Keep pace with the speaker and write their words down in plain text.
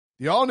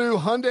The all-new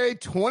Hyundai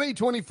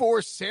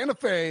 2024 Santa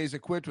Fe is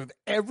equipped with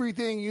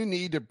everything you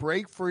need to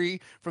break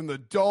free from the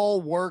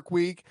dull work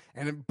week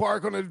and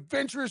embark on an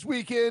adventurous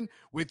weekend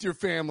with your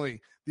family.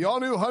 The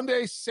all-new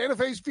Hyundai Santa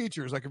Fe's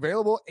features like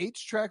available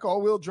H-Track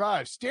all-wheel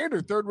drive,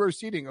 standard third-row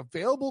seating,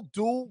 available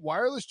dual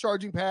wireless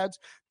charging pads,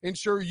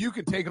 ensure you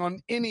can take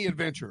on any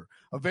adventure.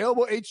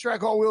 Available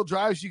H-Track all-wheel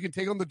drives, you can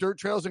take on the dirt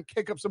trails and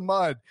kick up some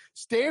mud.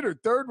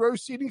 Standard third-row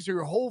seating so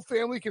your whole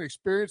family can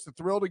experience the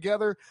thrill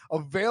together.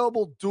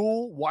 Available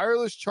dual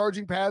wireless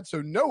charging pads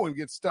so no one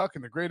gets stuck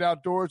in the great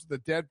outdoors with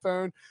a dead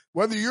phone.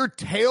 Whether you're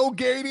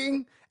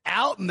tailgating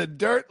out in the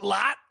dirt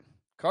lot,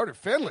 Carter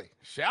Finley,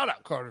 shout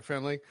out Carter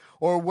Finley,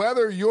 or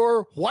whether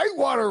you're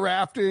whitewater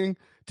rafting,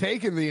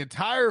 taking the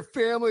entire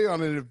family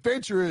on an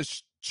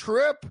adventurous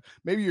trip,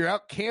 maybe you're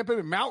out camping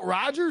in Mount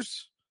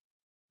Rogers.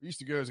 I used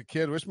to go as a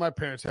kid. Wish my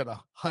parents had a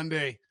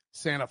Hyundai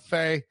Santa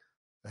Fe.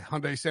 The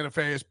Hyundai Santa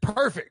Fe is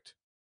perfect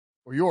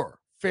for your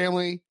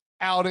family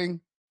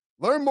outing.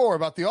 Learn more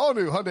about the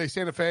all-new Hyundai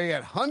Santa Fe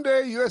at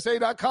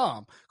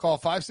HyundaiUSA.com. Call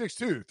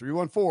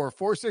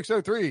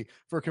 562-314-4603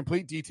 for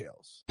complete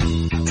details.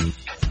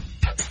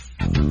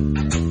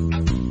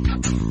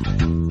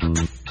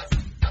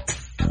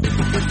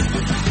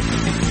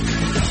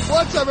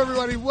 What's up,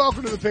 everybody?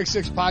 Welcome to the Pick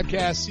Six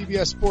Podcast,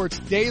 CBS Sports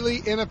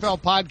Daily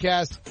NFL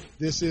Podcast.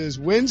 This is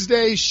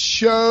Wednesday's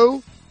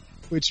show,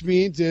 which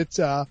means it's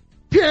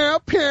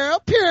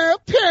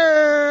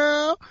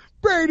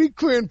Brady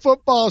Quinn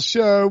football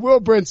show.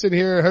 Will Brinson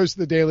here, host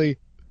of the Daily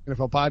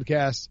NFL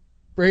Podcast.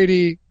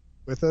 Brady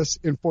with us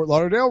in Fort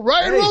Lauderdale.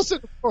 Ryan Wilson,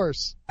 of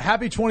course.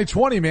 Happy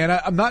 2020, man.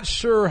 I'm not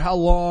sure how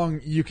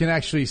long you can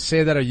actually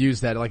say that or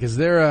use that. Like, is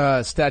there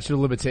a statute of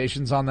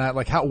limitations on that?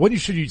 Like, when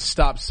should you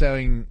stop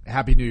saying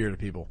Happy New Year to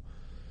people?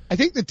 I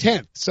think the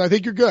 10th, so I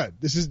think you're good.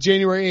 This is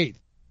January 8th.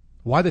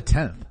 Why the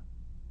 10th?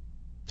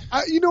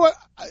 You know what?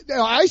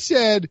 I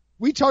said,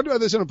 we talked about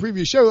this on a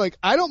previous show, like,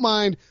 I don't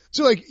mind.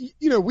 So, like,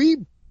 you know, we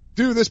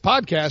do this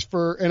podcast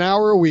for an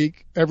hour a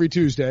week every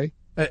Tuesday.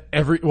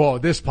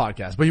 This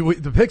podcast, but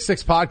the Pick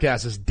Six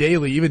podcast is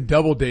daily, even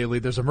double daily.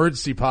 There's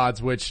emergency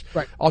pods, which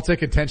I'll take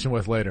contention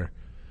with later.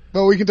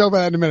 Well, we can talk about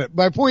that in a minute.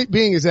 My point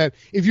being is that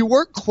if you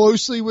work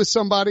closely with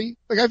somebody,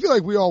 like I feel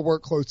like we all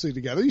work closely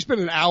together. You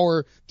spend an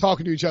hour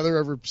talking to each other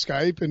over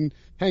Skype and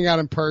hang out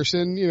in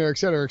person, you know, et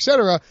cetera, et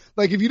cetera.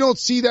 Like if you don't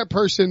see that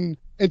person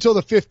until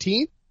the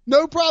 15th,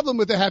 no problem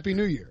with a Happy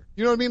New Year.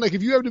 You know what I mean? Like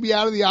if you have to be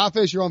out of the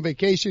office, you're on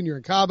vacation, you're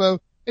in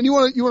Cabo, and you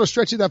want to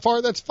stretch it that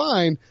far, that's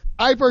fine.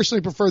 I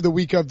personally prefer the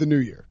week of the New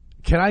Year.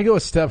 Can I go a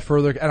step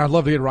further? And I'd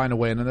love to get Ryan to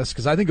weigh in on this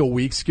because I think a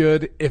week's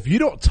good. If you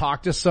don't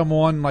talk to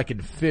someone like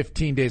in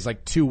 15 days,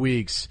 like 2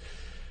 weeks,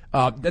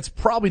 that's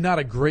probably not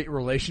a great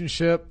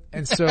relationship.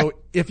 And so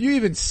if you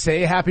even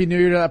say Happy New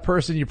Year to that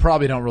person, you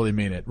probably don't really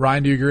mean it.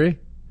 Ryan, do you agree?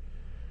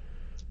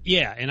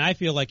 Yeah, and I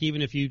feel like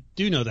even if you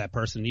do know that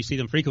person, you see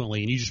them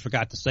frequently, and you just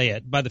forgot to say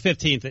it, by the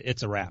 15th,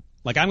 it's a wrap.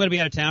 Like, I'm going to be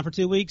out of town for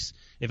 2 weeks.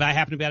 If I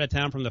happen to be out of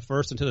town from the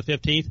 1st until the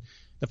 15th,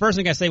 the first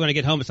thing I say when I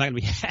get home is not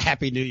going to be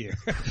Happy New Year.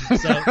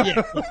 So,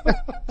 yeah,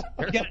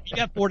 you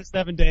got 4 to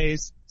 7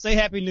 days. Say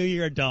Happy New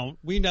Year or don't.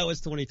 We know it's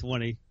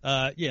 2020.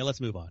 Yeah,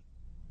 let's move on.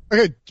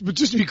 Okay, but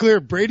just to be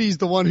clear, Brady's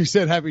the one who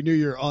said Happy New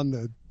Year on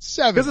the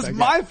 7th. Because it's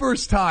my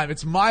first time.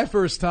 It's my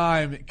first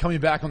time coming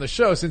back on the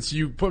show since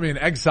you put me in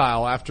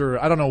exile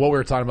after, I don't know what we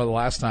were talking about the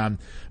last time.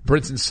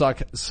 Brinson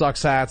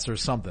sucks hats or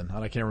something.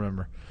 I can't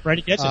remember.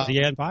 Brady gets it. He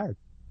got fired.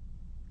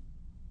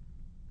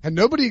 And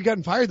nobody had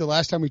gotten fired the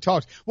last time we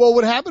talked. Well,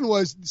 what happened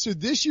was, so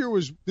this year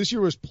was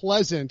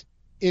pleasant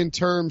in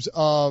terms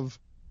of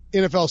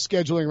NFL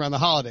scheduling around the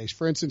holidays.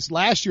 For instance,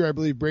 last year, I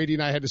believe Brady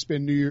and I had to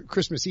spend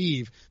Christmas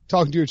Eve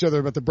talking to each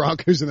other about the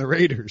Broncos and the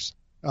Raiders.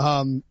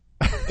 And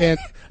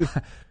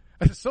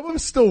some of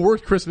us still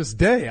worked Christmas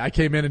Day. I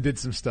came in and did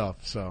some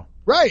stuff, so.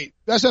 Right.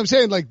 That's what I'm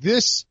saying. Like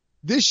this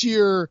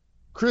year,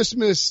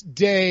 Christmas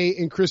Day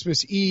and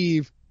Christmas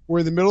Eve were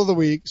in the middle of the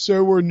week.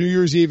 So were New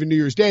Year's Eve and New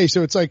Year's Day.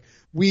 So it's like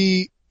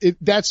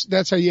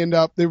that's how you end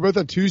up. They were both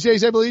on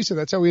Tuesdays, I believe. So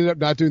that's how we ended up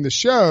not doing the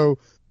show,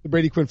 the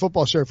Brady Quinn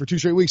football show, for 2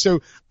 straight weeks.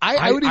 So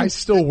I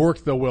still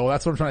worked though, Will.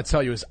 That's what I'm trying to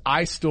tell you is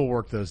I still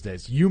worked those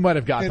days. You might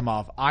have got them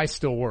off. I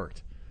still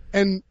worked.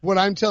 And what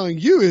I'm telling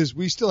you is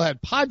we still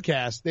had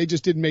podcasts. They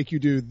just didn't make you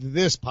do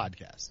this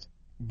podcast.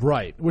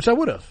 Right. Which I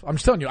would have. I'm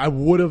just telling you, I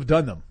would have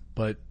done them,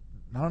 but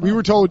I don't know. We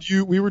were told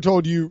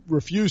you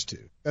refused to.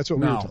 That's what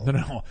we were told.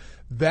 No.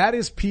 That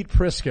is Pete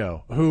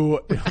Prisco,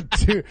 who,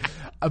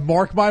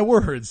 mark my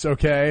words,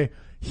 okay?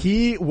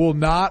 He will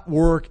not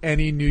work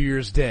any New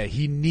Year's Day.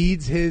 He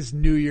needs his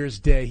New Year's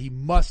Day. He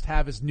must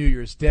have his New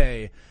Year's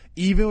Day.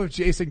 Even if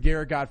Jason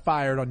Garrett got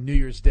fired on New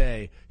Year's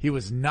Day, he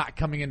was not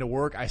coming into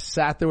work. I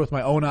sat there with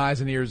my own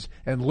eyes and ears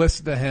and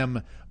listened to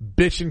him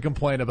bitch and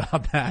complain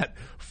about that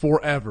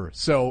forever.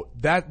 So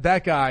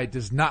that guy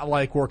does not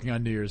like working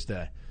on New Year's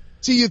Day.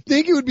 See, you'd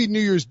think it would be New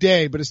Year's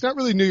Day, but it's not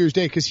really New Year's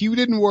Day because he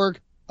didn't work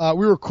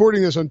we were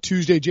recording this on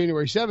Tuesday,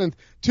 January 7th.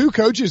 2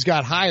 coaches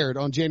got hired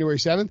on January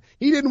 7th.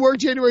 He didn't work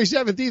January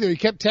 7th either. He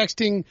kept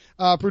texting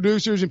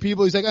producers and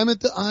people. He's like, I'm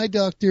at the eye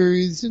doctor.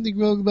 Is something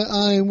wrong with my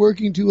eye? I'm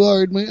working too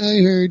hard. My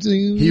eye hurts.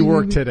 He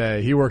worked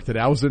today.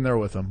 I was in there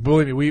with him.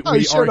 Believe me, we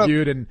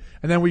argued and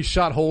then we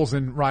shot holes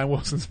in Ryan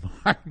Wilson's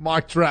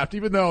mock draft,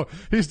 even though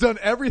he's done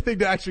everything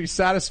to actually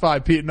satisfy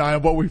Pete and I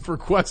on what we've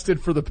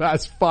requested for the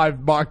past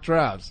 5 mock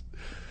drafts.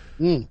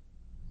 Shame.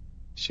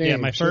 Yeah,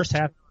 my first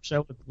half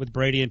show with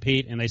Brady and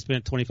Pete, and they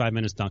spent 25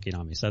 minutes dunking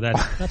on me. So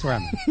that's where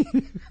I'm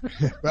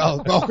at.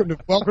 Well,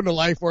 welcome to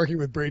life working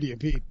with Brady and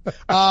Pete.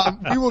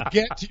 We will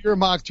get to your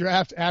mock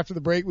draft after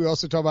the break. We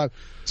also talk about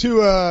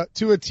Tua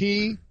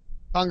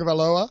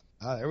Tagovailoa.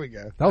 There we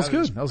go. That was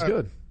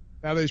good.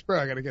 Now that he's pro,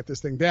 I got to get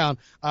this thing down.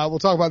 We'll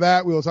talk about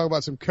that. We will talk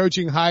about some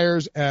coaching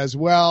hires as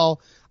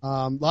well.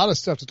 A lot of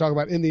stuff to talk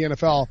about in the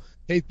NFL.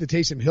 The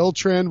Taysom Hill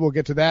trend. We'll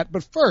get to that.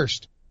 But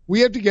first,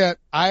 we have to get,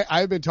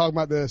 I've been talking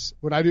about this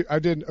when I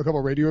did a couple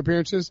of radio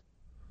appearances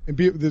and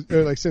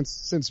like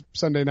since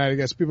Sunday night, I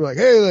guess people are like,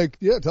 hey, like,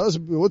 yeah, tell us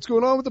what's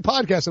going on with the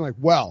podcast. I'm like,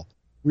 well,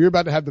 we're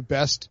about to have the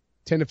best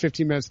 10 to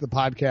 15 minutes of the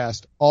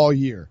podcast all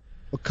year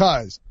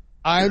because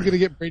I'm going to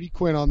get Brady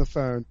Quinn on the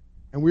phone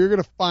and we're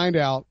going to find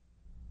out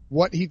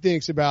what he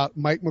thinks about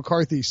Mike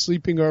McCarthy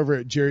sleeping over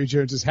at Jerry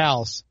Jones's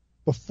house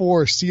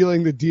before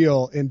sealing the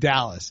deal in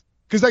Dallas.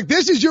 Cause like,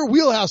 this is your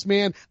wheelhouse,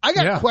 man. I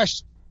got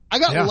questions. I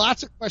got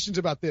lots of questions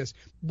about this.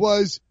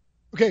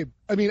 Okay,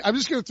 I mean, I'm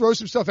just going to throw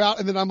some stuff out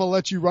and then I'm going to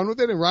let you run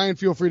with it. And Ryan,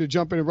 feel free to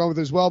jump in and run with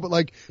it as well. But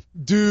like,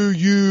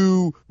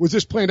 was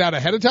this planned out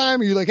ahead of time?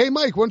 Are you like, hey,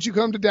 Mike, why don't you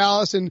come to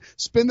Dallas and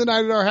spend the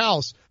night at our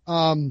house?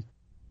 Do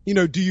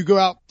you go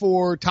out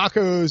for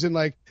tacos and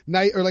like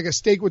night or like a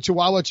steak with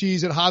Chihuahua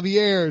cheese at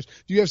Javier's?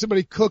 Do you have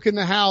somebody cook in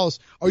the house?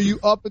 Are you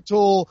up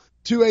until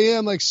 2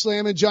 a.m. like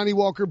slamming Johnny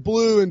Walker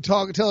Blue and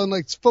telling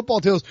like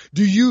football tales?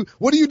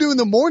 What do you do in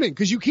the morning?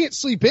 Cause you can't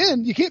sleep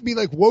in. You can't be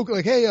like woke,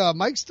 like, hey,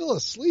 Mike's still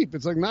asleep.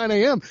 It's like 9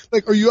 a.m.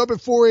 Like, are you up at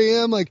 4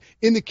 a.m. like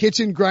in the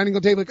kitchen grinding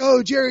on tape? Like,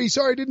 oh, Jerry,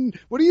 sorry,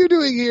 what are you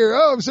doing here?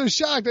 Oh, I'm so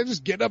shocked. I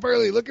just get up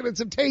early looking at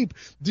some tape.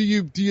 Do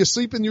you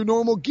sleep in your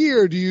normal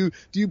gear? Do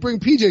you bring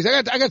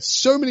PJs? I got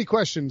so many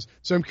questions.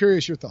 So I'm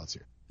curious your thoughts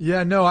here.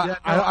 Yeah, no,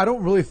 I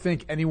don't really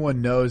think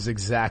anyone knows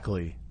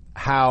exactly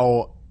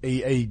how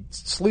a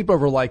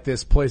sleepover like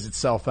this plays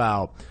itself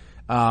out,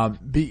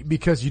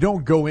 because you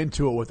don't go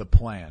into it with a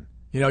plan.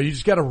 You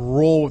just got to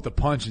roll with the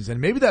punches. And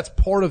maybe that's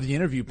part of the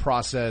interview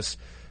process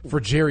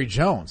for Jerry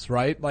Jones,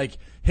 right? Like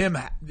him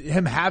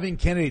having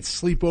candidates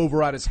sleep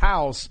over at his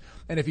house.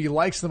 And if he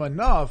likes them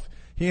enough,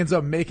 he ends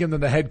up making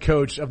them the head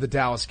coach of the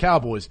Dallas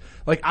Cowboys.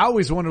 Like, I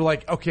always wonder,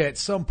 like, okay, at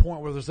some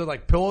point where there's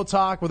like pillow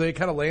talk where they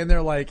kind of laying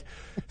there like,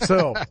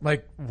 so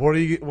like, what do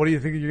you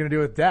think you're going to do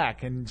with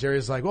Dak? And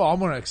Jerry's like, well, I'm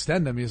going to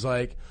extend him. He's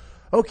like,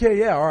 okay,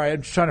 yeah, all right.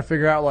 I'm just trying to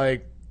figure out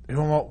like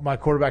who my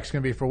quarterback's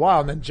going to be for a while.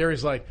 And then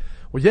Jerry's like,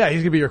 well, yeah, he's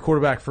going to be your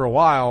quarterback for a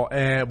while.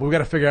 And we've got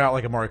to figure out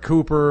like Amari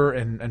Cooper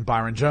and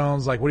Byron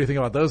Jones. Like, what do you think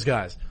about those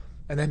guys?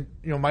 And then,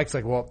 Mike's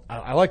like, well,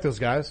 I like those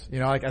guys.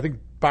 Like, I think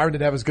Byron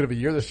didn't have as good of a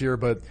year this year,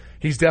 but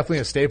he's definitely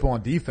a staple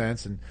on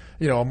defense. And,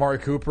 Amari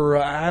Cooper,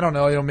 I don't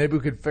know, maybe we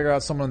could figure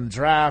out someone in the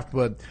draft,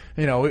 but,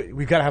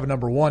 we've got to have a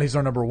number one. He's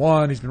our number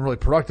one. He's been really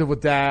productive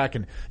with Dak.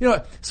 And,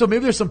 so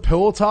maybe there's some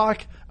pillow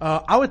talk.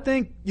 I would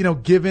think,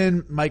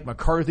 given Mike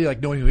McCarthy, like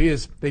knowing who he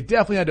is, they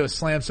definitely had to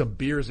slam some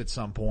beers at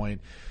some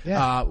point.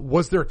 Yeah.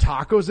 Was there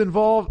tacos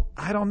involved?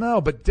 I don't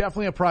know, but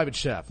definitely a private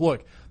chef.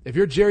 Look, if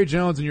you're Jerry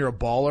Jones and you're a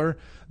baller,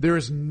 there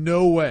is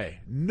no way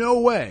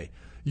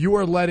you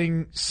are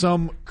letting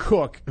some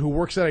cook who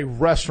works at a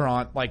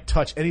restaurant like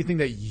touch anything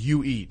that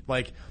you eat.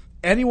 Like,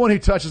 anyone who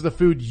touches the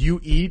food you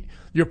eat,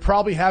 you're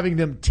probably having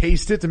them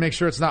taste it to make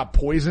sure it's not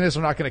poisonous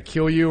or not going to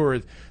kill you, or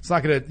it's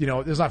not going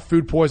to, there's not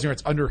food poisoning or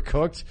it's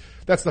undercooked.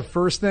 That's the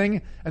first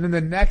thing. And then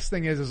the next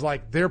thing is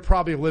like they're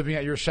probably living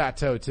at your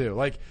chateau too.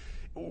 Like,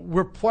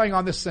 we're playing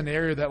on this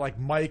scenario that like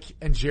Mike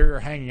and Jerry are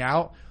hanging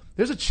out.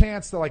 There's a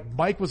chance that like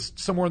Mike was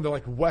somewhere in the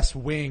like west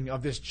wing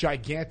of this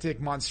gigantic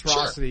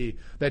monstrosity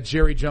that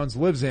Jerry Jones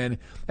lives in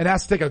and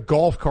has to take a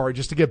golf cart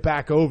just to get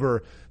back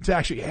over to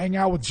actually hang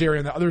out with Jerry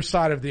on the other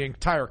side of the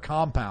entire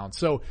compound.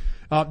 So,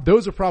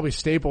 those are probably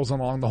staples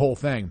along the whole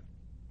thing.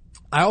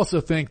 I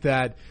also think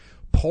that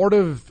part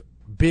of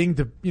being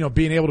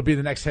able to be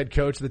the next head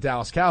coach of the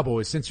Dallas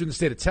Cowboys, since you're in the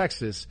state of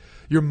Texas,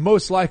 you're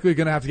most likely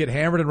going to have to get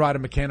hammered and ride a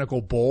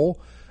mechanical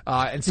bull.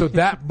 And so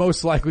that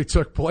most likely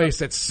took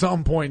place at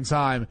some point in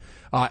time,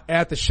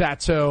 at the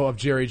chateau of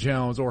Jerry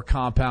Jones or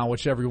compound,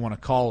 whichever you want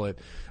to call it.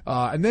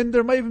 And then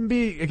there might even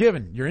be,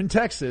 given you're in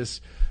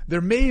Texas,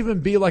 there may even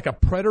be like a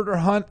predator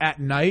hunt at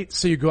night.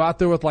 So you go out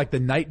there with like the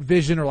night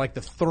vision or like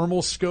the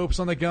thermal scopes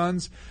on the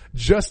guns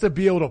just to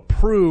be able to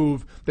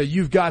prove that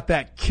you've got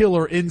that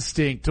killer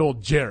instinct to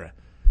old Jerry.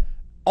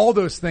 All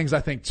those things I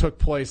think took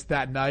place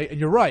that night. And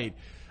you're right.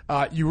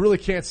 You really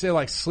can't say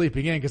like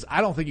sleeping in because I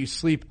don't think you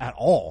sleep at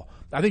all.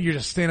 I think you're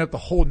just staying up the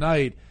whole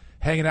night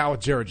hanging out with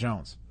Jerry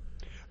Jones.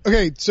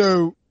 Okay,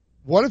 so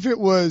what if it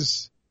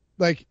was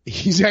like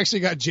he's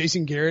actually got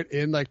Jason Garrett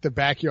in like the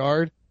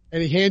backyard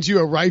and he hands you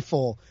a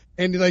rifle,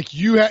 and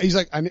he's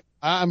like,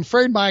 I'm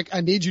afraid, Mike,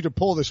 I need you to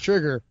pull this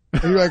trigger.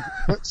 And you're like,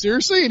 what,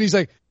 seriously? And he's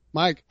like,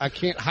 Mike, I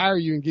can't hire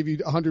you and give you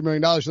 $100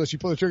 million unless you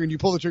pull the trigger. And you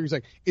pull the trigger. He's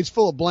like, it's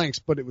full of blanks,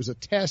 but it was a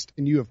test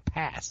and you have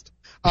passed.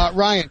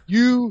 Ryan,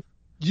 you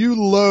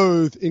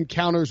loathe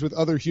encounters with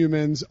other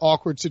humans,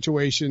 awkward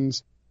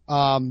situations.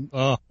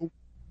 If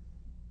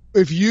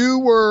you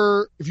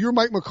were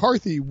Mike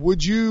McCarthy,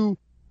 would you,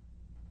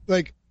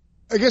 like,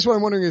 I guess what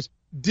I'm wondering is,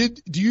 do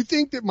you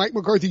think that Mike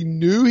McCarthy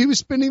knew he was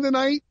spending the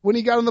night when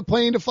he got on the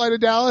plane to fly to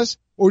Dallas?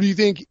 Or do you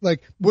think,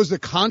 like, was the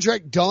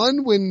contract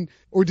done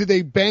or did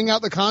they bang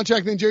out the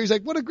contract and then Jerry's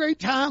like, what a great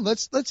time.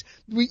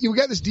 We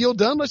got this deal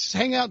done. Let's just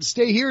hang out and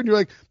stay here. And you're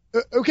like,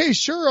 okay,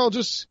 sure. I'll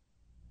just,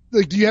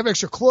 like, do you have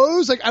extra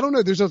clothes? Like, I don't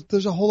know.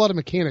 There's a whole lot of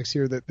mechanics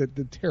here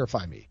that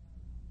terrify me.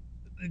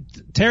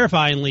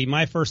 Terrifyingly,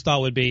 my first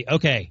thought would be,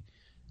 okay,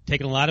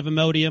 taking a lot of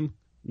Imodium,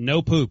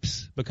 no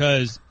poops,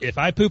 because if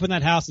I poop in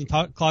that house and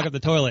clog up the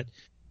toilet,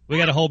 we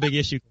got a whole big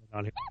issue going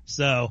on here.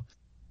 So,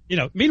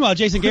 meanwhile,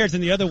 Jason Garrett's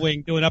in the other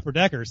wing doing upper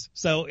deckers.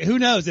 So who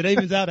knows? It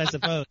evens out, I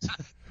suppose.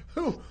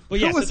 So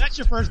that's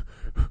your first.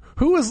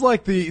 Who was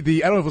like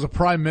the I don't know if it was a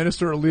prime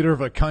minister or leader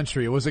of a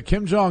country. Was it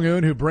Kim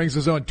Jong-un who brings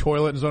his own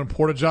toilet and his own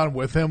porta-john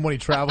with him when he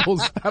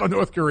travels out of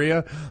North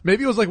Korea?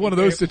 Maybe it was like one of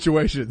those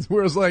situations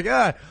where it's like,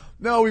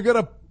 no, we've got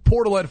a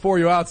portalet for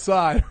you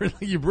outside.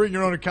 You bring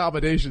your own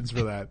accommodations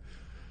for that.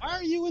 Why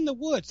are you in the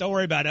woods? Don't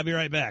worry about it. I'll be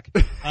right back.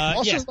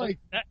 Also,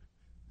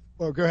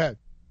 well, go ahead.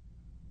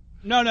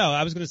 No,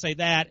 I was going to say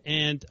that.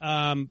 And,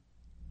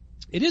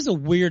 it is a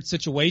weird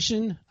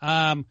situation.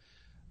 I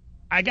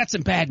got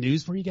some bad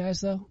news for you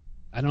guys, though.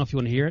 I don't know if you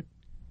want to hear it.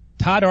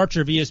 Todd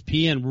Archer of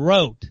ESPN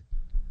wrote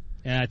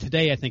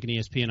today, I think, in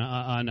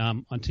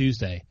ESPN on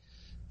Tuesday,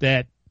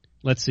 that,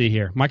 let's see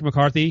here, Mike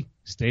McCarthy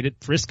stayed at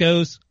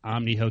Frisco's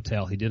Omni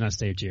Hotel. He did not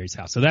stay at Jerry's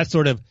house. So that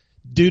sort of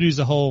doo-doos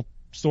the whole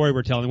story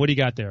we're telling. What do you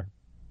got there?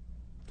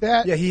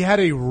 Yeah, he had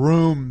a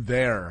room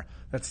there.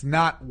 That's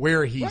not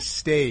where he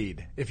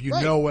stayed, if you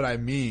know what I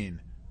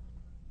mean.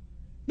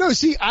 No,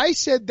 see,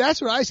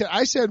 that's what I said.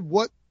 I said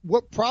what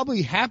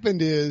probably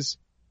happened is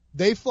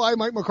they fly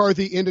Mike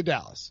McCarthy into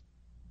Dallas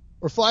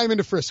or fly him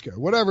into Frisco,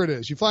 whatever it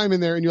is. You fly him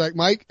in there and you're like,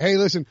 Mike, hey,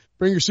 listen,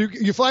 bring your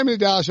suitcase. You fly him into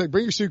Dallas, you're like,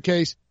 bring your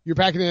suitcase. You're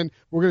packing in.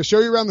 We're going to show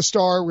you around the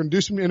Star. We're going to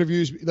do some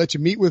interviews, let you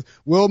meet with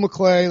Will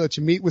McClay, let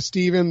you meet with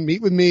Steven,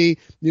 meet with me.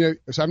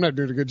 So I'm not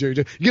doing a good Jerry.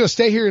 You're going to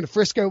stay here in the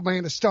Frisco,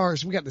 man, the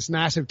Stars. We got this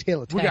nice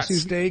hotel. We got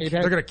steak.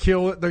 They're going to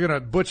kill it. They're going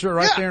to butcher it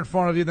right there in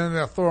front of you. Then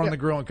they'll throw it on the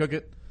grill and cook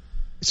it.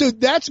 So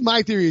that's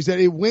my theory, is that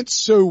it went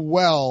so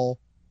well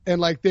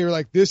and like they were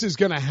like, this is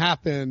going to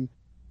happen.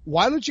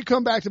 Why don't you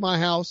come back to my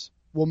house?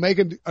 We'll make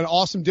an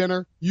awesome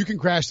dinner. You can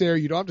crash there.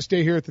 You don't have to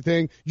stay here at the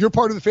thing. You're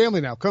part of the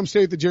family now. Come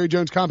stay at the Jerry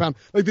Jones compound.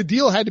 Like, the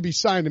deal had to be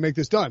signed to make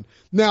this done.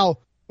 Now,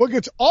 what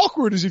gets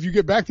awkward is if you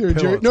get back there and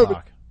Jerry,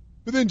 but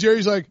then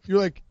Jerry's like, you're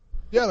like,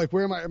 yeah, like,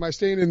 where am I? Am I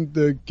staying in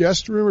the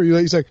guest room? Or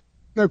he's like,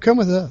 no, come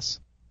with us.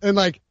 And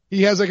like,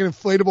 he has like an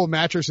inflatable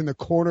mattress in the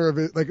corner of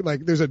it.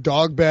 Like there's a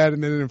dog bed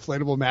and then an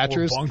inflatable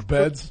mattress. Or bunk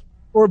beds.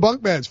 Or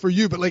bunk beds for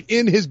you, but like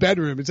in his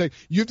bedroom. It's like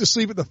you have to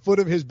sleep at the foot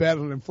of his bed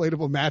on an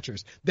inflatable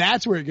mattress.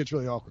 That's where it gets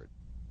really awkward.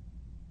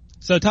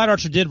 So Todd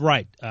Archer did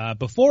write,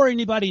 before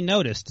anybody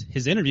noticed,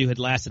 his interview had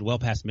lasted well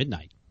past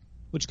midnight,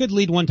 which could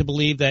lead one to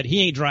believe that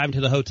he ain't driving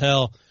to the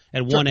hotel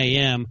at 1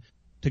 a.m.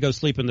 to go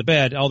sleep in the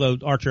bed, although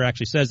Archer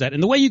actually says that.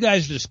 And the way you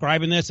guys are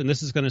describing this, and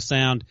this is going to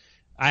sound,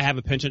 I have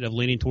a penchant of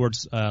leaning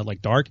towards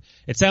like dark.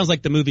 It sounds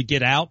like the movie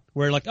Get Out,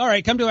 where like, all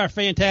right, come to our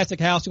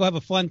fantastic house. You'll have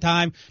a fun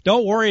time.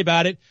 Don't worry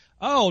about it.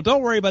 Oh,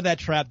 don't worry about that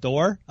trap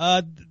door.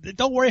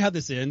 Don't worry how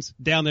this ends.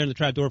 Down there in the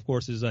trap door, of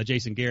course, is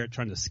Jason Garrett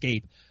trying to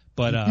escape.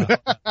 But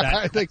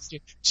I think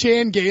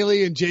Chan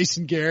Gailey and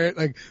Jason Garrett,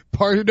 like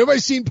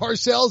nobody's seen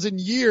Parcells in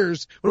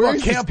years. What about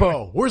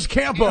Campo? Where's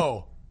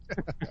Campo?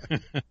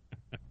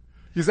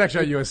 He's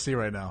actually at USC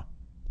right now.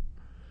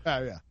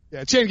 Oh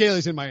yeah. Chan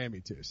Gailey's in Miami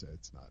too, so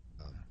it's not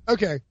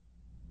okay.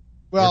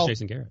 Well, where's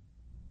Jason Garrett?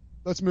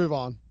 Let's move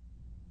on.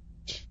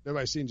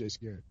 Nobody's seen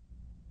Jason Garrett.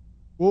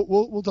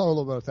 We'll talk a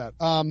little bit about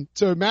that.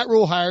 So Matt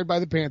Rule hired by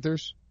the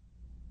Panthers.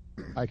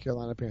 Hi,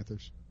 Carolina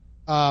Panthers.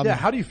 Yeah,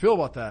 how do you feel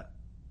about that?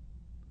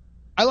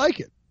 I like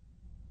it.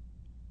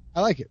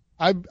 We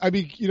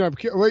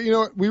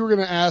were going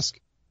to ask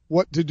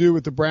what to do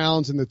with the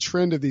Browns and the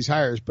trend of these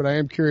hires, but I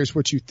am curious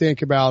what you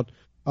think about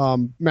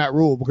Matt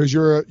Rule, because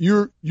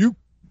you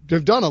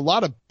have done a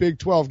lot of Big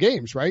 12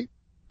 games, right?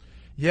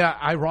 Yeah,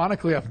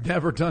 ironically, I've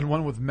never done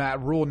one with Matt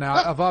Rule. Now,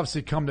 I've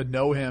obviously come to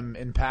know him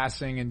in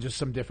passing and just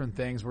some different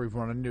things where we've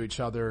run into each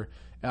other.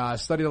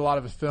 Studied a lot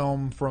of his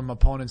film from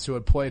opponents who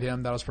had played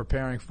him that I was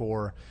preparing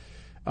for.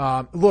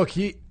 Look,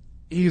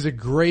 he's a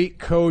great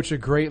coach, a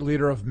great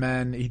leader of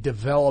men. He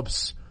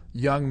develops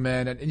young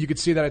men, and you could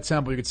see that at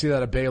Temple. You could see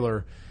that at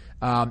Baylor.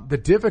 The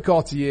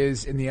difficulty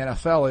is in the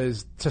NFL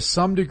is, to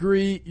some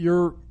degree,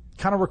 you're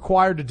kind of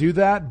required to do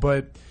that,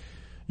 but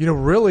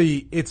really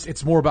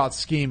it's more about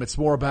scheme. It's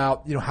more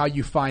about, how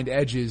you find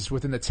edges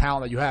within the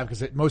talent that you have,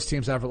 because most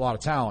teams have a lot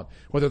of talent,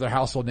 whether they're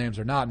household names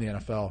or not in the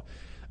NFL.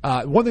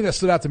 One thing that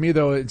stood out to me,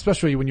 though,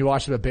 especially when you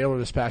watched it at Baylor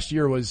this past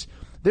year, was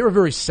they were a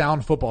very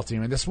sound football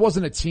team. And this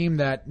wasn't a team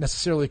that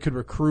necessarily could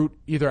recruit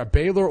either at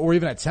Baylor or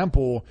even at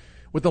Temple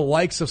with the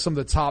likes of some of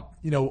the top,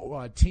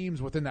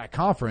 teams within that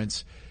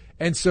conference.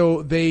 And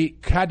so they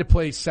had to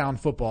play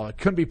sound football. It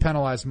couldn't be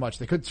penalized much.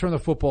 They couldn't turn the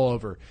football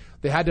over.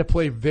 They had to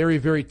play very,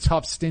 very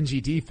tough,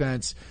 stingy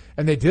defense,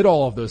 and they did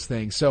all of those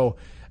things. So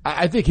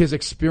I think his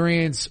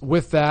experience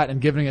with that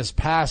and giving his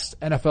past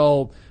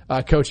NFL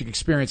coaching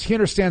experience, he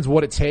understands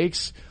what it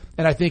takes,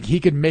 and I think he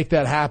can make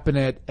that happen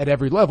at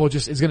every level.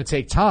 Just it's going to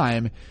take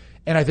time,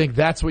 and I think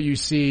that's what you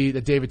see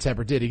that David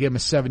Tepper did. He gave him a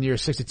 7-year,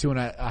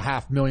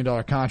 $62.5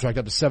 million contract,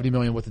 up to $70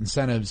 million with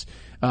incentives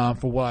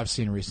for what I've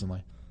seen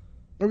recently.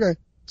 Okay.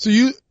 So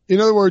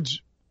in other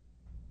words,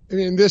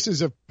 and this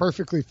is a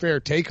perfectly fair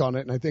take on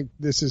it, and I think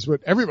this is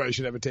what everybody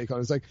should have a take on.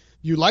 It's like,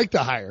 you like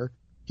the hire.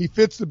 He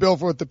fits the bill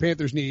for what the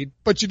Panthers need,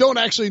 but you don't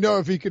actually know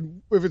if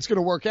it's going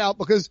to work out,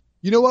 because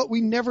you know what?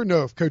 We never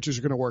know if coaches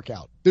are going to work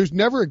out. There's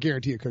never a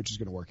guarantee a coach is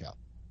going to work out.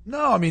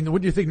 No, I mean,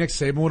 wouldn't you think Nick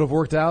Saban would have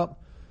worked out?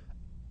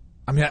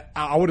 I mean,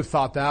 I would have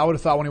thought that. I would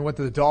have thought when he went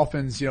to the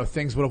Dolphins,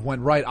 things would have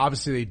went right.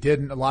 Obviously they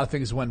didn't. A lot of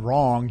things went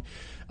wrong.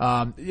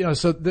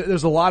 So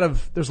there's a lot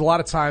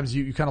of times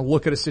you kind of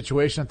look at a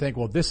situation and think,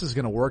 well, this is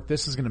going to work.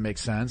 This is going to make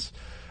sense.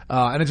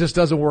 And it just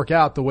doesn't work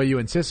out the way you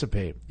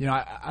anticipate.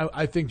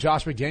 I think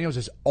Josh McDaniels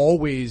is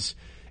always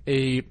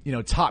a,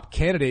 top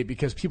candidate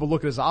because people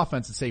look at his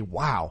offense and say,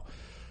 wow,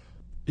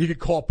 he could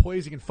call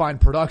plays. He can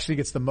find production. He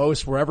gets the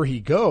most wherever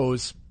he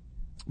goes.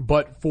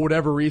 But for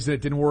whatever reason,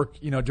 it didn't work,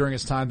 during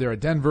his time there at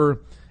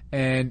Denver.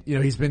 And,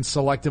 he's been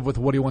selective with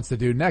what he wants to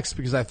do next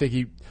because I think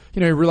he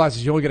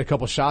realizes you only get a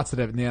couple shots at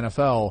it in the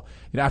NFL.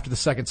 After the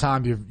second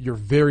time, you're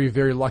very,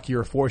 very lucky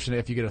or fortunate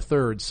if you get a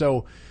third.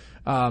 So,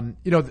 I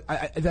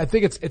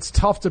think it's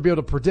tough to be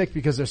able to predict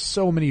because there's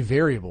so many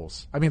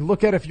variables. I mean,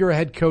 look at if you're a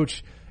head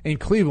coach in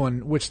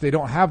Cleveland, which they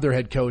don't have their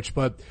head coach,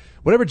 but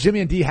whatever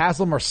Jimmy and Dee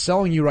Haslam are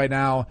selling you right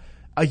now,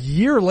 a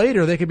year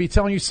later, they could be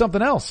telling you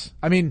something else.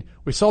 I mean,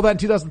 we saw that in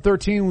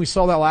 2013. We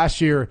saw that last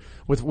year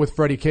with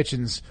Freddie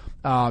Kitchens.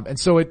 And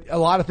so a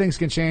lot of things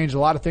can change. A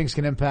lot of things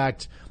can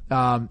impact,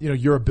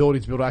 your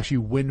ability to be able to actually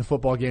win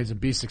football games and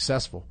be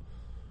successful.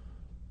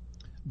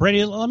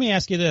 Brady, let me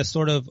ask you this,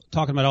 sort of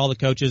talking about all the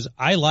coaches.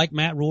 I like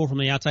Matt Rule from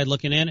the outside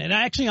looking in, and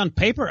actually on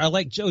paper, I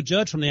like Joe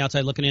Judge from the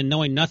outside looking in,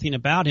 knowing nothing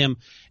about him.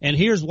 And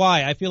here's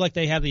why. I feel like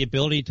they have the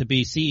ability to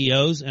be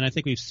CEOs, and I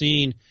think we've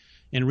seen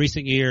in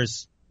recent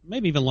years,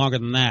 maybe even longer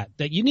than that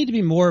you need to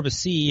be more of a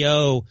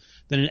CEO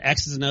than an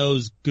X's and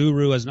O's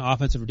guru as an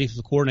offensive or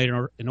defensive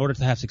coordinator in order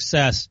to have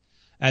success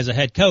as a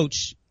head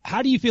coach.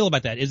 How do you feel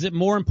about that? Is it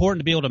more important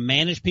to be able to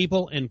manage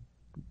people and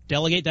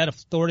delegate that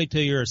authority to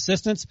your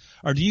assistants,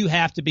 or do you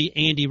have to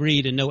be Andy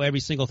Reid and know every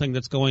single thing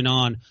that's going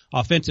on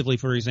offensively,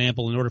 for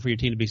example, in order for your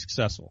team to be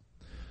successful?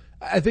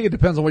 I think it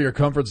depends on what your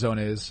comfort zone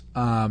is.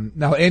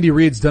 Now, Andy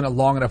Reid's done it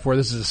long enough where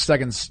this is his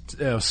second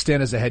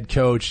stint as a head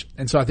coach,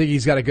 and so I think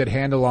he's got a good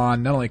handle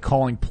on not only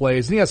calling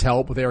plays, and he has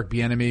help with Eric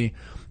Bieniemy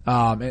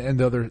and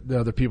the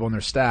other people on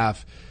their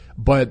staff,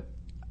 but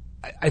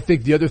I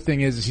think the other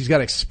thing is he's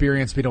got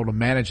experience being able to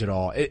manage it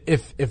all.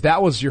 If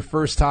that was your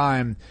first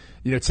time,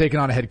 taking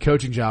on a head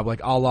coaching job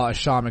like a la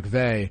Sean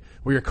McVay,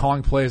 where you're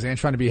calling plays and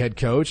trying to be head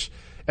coach,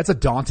 that's a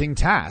daunting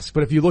task.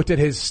 But if you looked at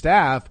his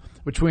staff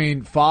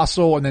between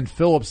Fossil and then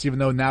Phillips, even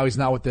though now he's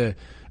not with the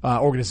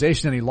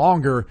organization any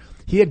longer,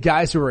 he had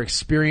guys who were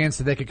experienced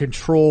that they could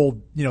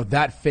control,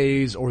 that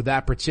phase or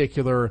that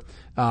particular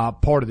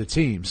part of the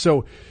team.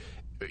 So,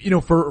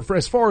 for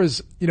as far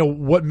as,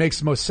 what makes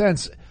the most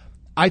sense,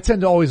 I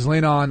tend to always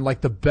lean on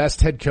like the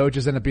best head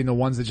coaches end up being the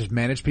ones that just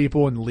manage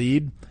people and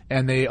lead,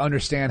 and they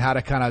understand how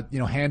to kind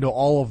of, handle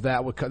all of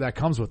that that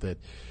comes with it.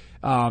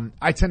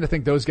 I tend to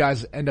think those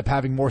guys end up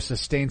having more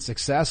sustained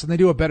success, and they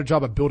do a better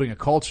job of building a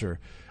culture.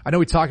 I know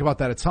we talk about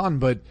that a ton,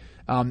 but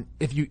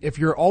if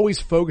you're always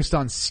focused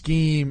on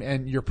scheme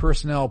and your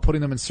personnel,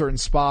 putting them in certain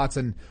spots,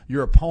 and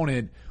your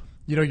opponent,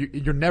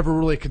 you're never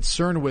really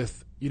concerned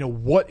with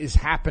what is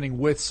happening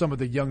with some of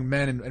the young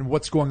men and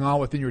what's going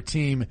on within your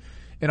team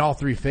in all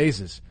three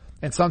phases.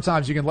 And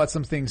sometimes you can let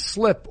some things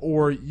slip,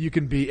 or you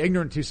can be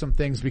ignorant to some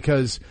things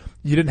because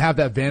you didn't have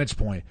that vantage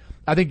point.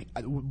 I think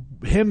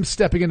him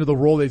stepping into the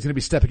role that he's going to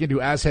be stepping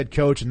into as head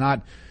coach and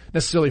not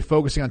necessarily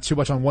focusing on too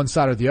much on one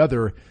side or the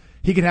other,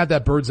 he can have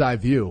that bird's eye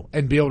view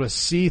and be able to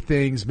see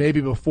things maybe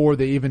before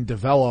they even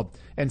develop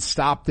and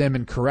stop them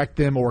and correct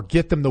them or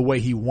get them the way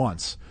he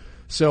wants.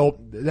 So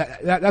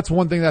that's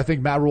one thing that I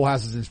think Matt Rule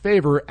has in his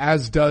favor,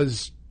 as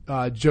does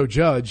Joe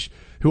Judge,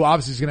 who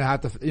obviously is going to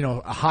have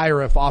to, hire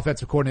an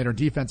offensive coordinator and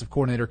defensive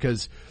coordinator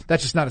because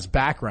that's just not his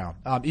background.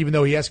 Even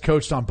though he has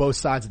coached on both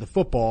sides of the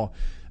football.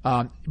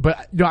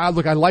 But I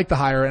like the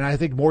hire, and I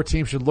think more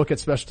teams should look at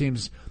special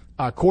teams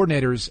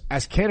coordinators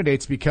as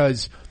candidates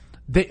because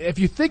if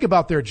you think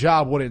about their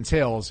job, what it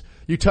entails,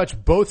 you touch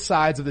both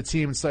sides of the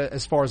team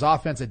as far as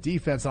offense and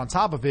defense. And on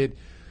top of it,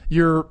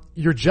 your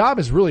job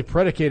is really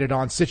predicated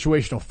on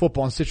situational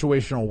football and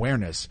situational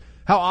awareness.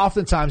 How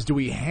oftentimes do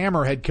we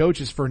hammer head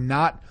coaches for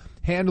not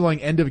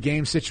handling end of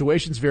game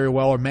situations very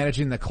well or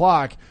managing the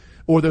clock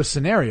or those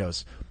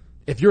scenarios.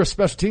 If you're a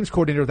special teams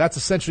coordinator, that's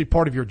essentially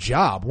part of your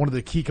job, one of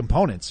the key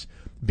components.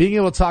 Being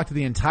able to talk to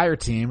the entire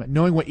team,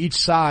 knowing what each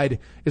side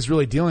is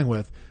really dealing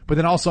with, but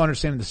then also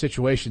understanding the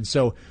situation.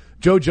 So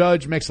Joe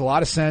Judge makes a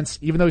lot of sense.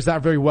 Even though he's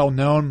not very well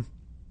known,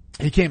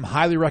 he came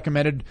highly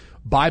recommended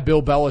by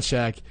Bill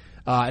Belichick.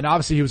 And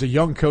obviously he was a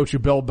young coach who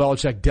Bill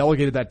Belichick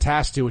delegated that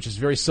task to, which is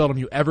very seldom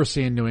you ever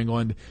see in New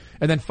England.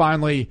 And then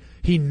finally,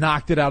 he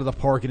knocked it out of the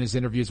park in his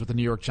interviews with the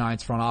New York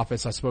Giants front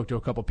office. I spoke to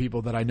a couple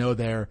people that I know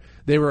there.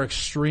 They were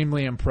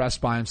extremely impressed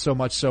by him, so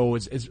much so,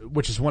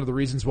 which is one of the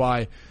reasons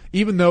why,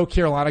 even though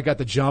Carolina got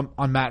the jump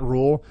on Matt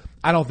Rule,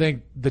 I don't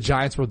think the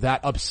Giants were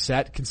that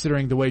upset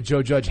considering the way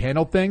Joe Judge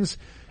handled things.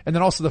 And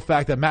then also the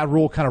fact that Matt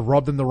Rule kind of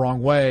rubbed them the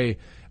wrong way,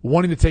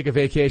 wanting to take a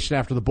vacation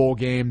after the bowl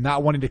game,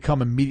 not wanting to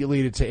come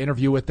immediately to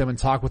interview with them and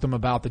talk with them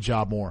about the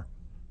job more.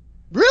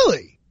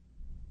 Really?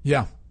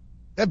 Yeah.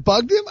 That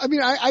bugged him? I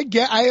mean,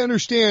 I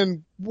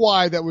understand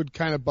why that would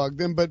kind of bug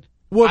them, but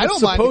well, I don't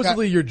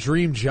supposedly your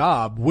dream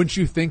job. Wouldn't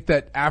you think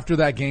that after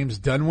that game's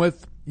done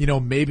with,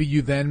 maybe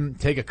you then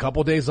take a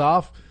couple days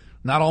off,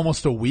 not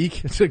almost a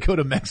week, to go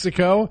to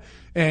Mexico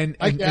and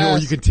or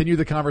you continue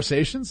the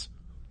conversations?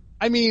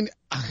 I mean,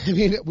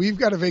 we've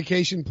got a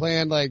vacation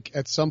planned like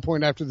at some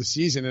point after the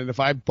season, and if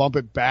I bump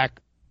it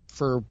back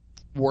for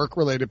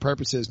work-related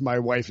purposes, my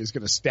wife is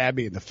going to stab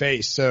me in the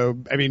face. So,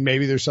 I mean,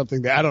 maybe there's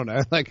something that I don't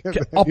know. Like,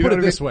 I'll put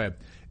it this way.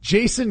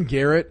 Jason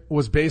Garrett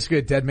was basically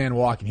a dead man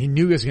walking. He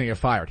knew he was going to get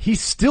fired. He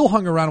still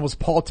hung around and was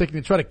politicking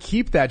to try to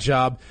keep that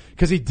job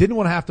because he didn't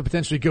want to have to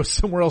potentially go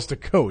somewhere else to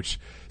coach.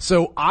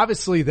 So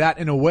obviously that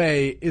in a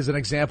way is an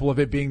example of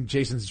it being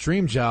Jason's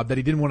dream job that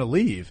he didn't want to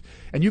leave.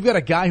 And you've got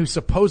a guy who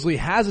supposedly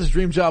has his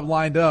dream job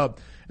lined up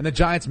and the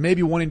Giants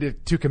maybe wanting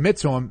to commit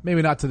to him,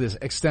 maybe not to this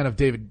extent of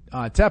David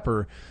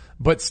Tepper,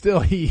 but still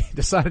he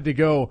decided to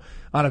go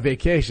on a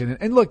vacation.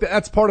 And look,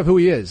 that's part of who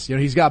he is.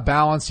 He's got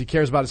balance. He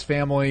cares about his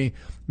family.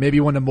 Maybe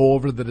he wanted to mull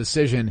over the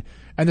decision.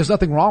 And there's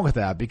nothing wrong with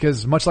that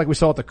because much like we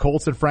saw with the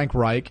Colts and Frank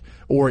Reich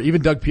or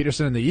even Doug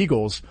Peterson and the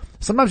Eagles,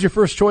 sometimes your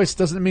first choice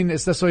doesn't mean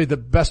it's necessarily the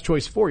best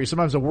choice for you.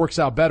 Sometimes it works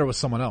out better with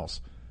someone else.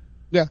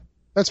 Yeah,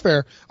 that's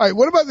fair. All right.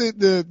 What about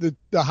the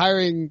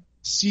hiring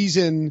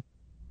season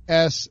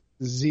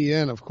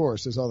SZN, of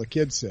course, as all the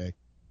kids say,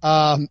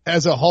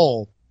 as a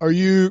whole?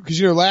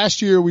 Because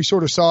last year we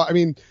sort of saw, I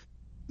mean,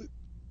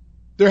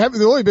 there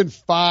only been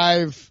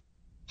 5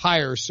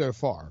 hires so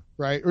far,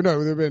 right? Or no,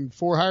 there have been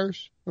 4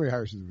 hires. How many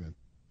hires has there been?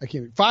 I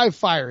can't. 5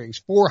 firings,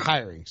 4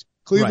 hirings.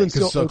 Cleveland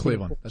right, still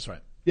Cleveland. That's right.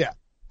 Yeah.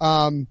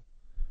 2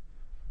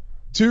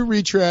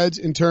 retreads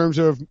in terms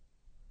of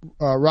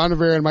Ron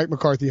Rivera and Mike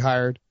McCarthy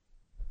hired.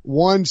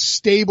 1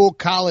 stable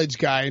college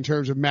guy in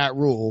terms of Matt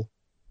Rule,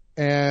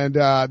 and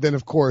then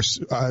of course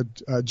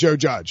Joe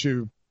Judge,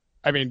 who.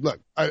 I mean, look,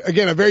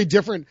 again, a very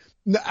different,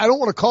 I don't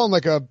want to call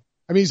him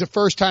he's a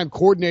first time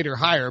coordinator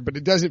hire, but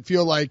it doesn't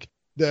feel like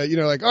all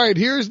right,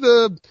 here's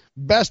the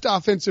best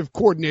offensive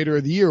coordinator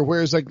of the year.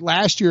 Whereas like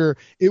last year,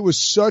 it was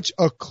such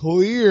a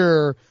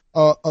clear,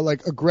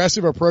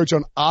 aggressive approach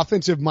on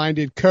offensive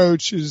minded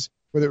coaches,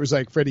 whether it was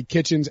like Freddie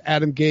Kitchens,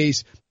 Adam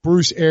Gase,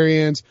 Bruce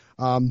Arians,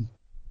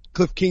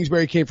 Cliff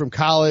Kingsbury came from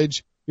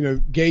college.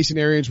 Gase and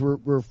Arians were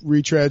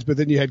retreads, but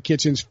then you had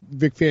Kitchens,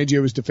 Vic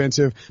Fangio was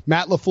defensive,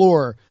 Matt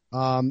LaFleur,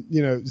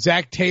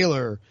 Zach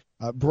Taylor,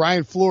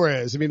 Brian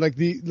Flores. I mean,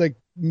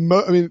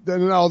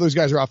 not all those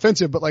guys are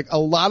offensive, but like a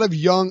lot of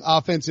young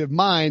offensive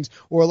minds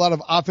or a lot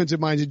of offensive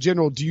minds in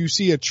general. Do you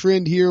see a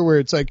trend here where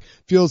it's like,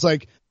 feels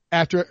like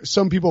after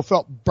some people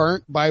felt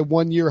burnt by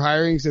 1 year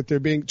hirings that they're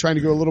trying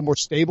to go a little more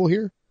stable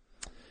here?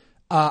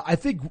 I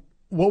think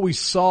what we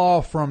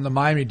saw from the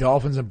Miami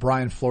Dolphins and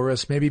Brian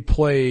Flores maybe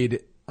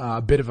played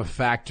a bit of a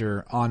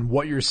factor on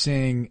what you're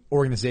seeing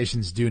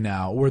organizations do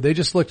now, where they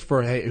just looked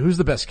for, hey, who's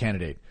the best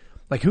candidate?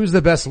 Like, who's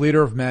the best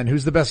leader of men?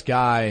 Who's the best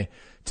guy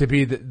to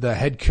be the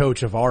head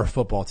coach of our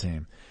football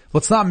team?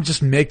 Let's not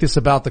just make this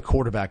about the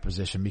quarterback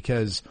position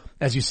because,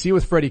 as you see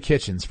with Freddie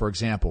Kitchens, for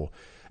example,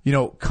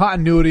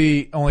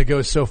 continuity only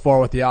goes so far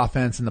with the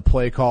offense and the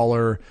play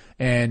caller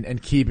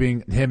and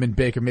keeping him and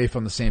Baker Mayfield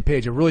on the same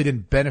page. It really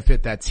didn't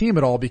benefit that team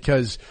at all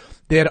because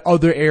they had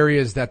other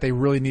areas that they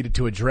really needed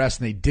to address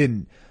and they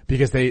didn't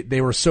because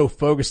they were so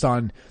focused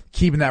on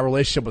keeping that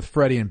relationship with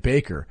Freddie and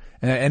Baker.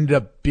 And it ended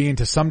up being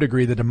to some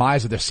degree the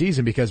demise of their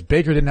season because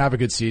Baker didn't have a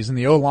good season.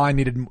 The O-line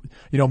needed,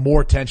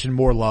 more attention,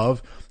 more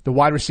love. The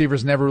wide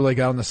receivers never really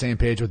got on the same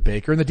page with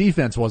Baker and the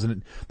defense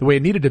wasn't the way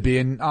it needed to be.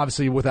 And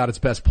obviously without its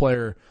best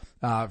player,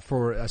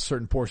 for a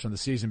certain portion of the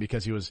season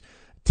because he was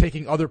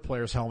taking other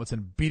players' helmets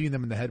and beating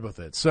them in the head with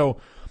it.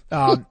 So,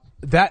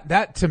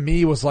 that to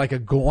me was like a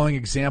glowing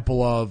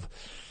example of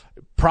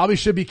probably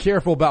should be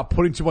careful about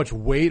putting too much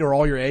weight or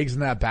all your eggs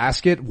in that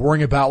basket,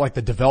 worrying about like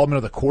the development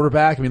of the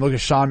quarterback. I mean, look at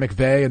Sean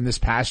McVay in this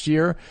past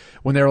year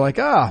when they were like,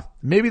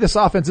 maybe this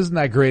offense isn't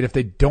that great if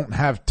they don't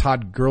have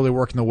Todd Gurley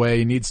working the way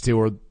he needs to,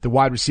 or the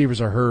wide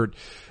receivers are hurt.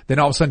 Then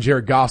all of a sudden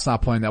Jared Goff's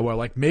not playing that well.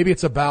 Like maybe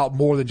it's about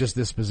more than just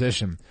this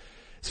position.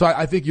 So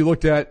I think you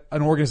looked at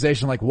an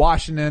organization like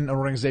Washington, an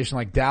organization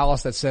like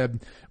Dallas that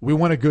said, we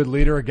want a good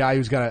leader, a guy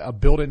who's got a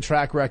built-in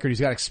track record, he's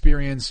got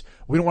experience.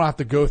 We don't want to have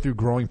to go through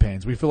growing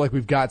pains. We feel like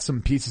we've got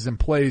some pieces in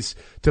place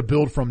to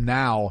build from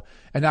now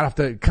and not have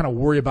to kind of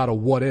worry about a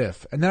what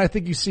if. And then I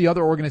think you see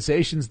other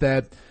organizations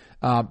that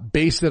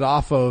base it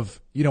off of,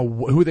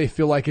 who they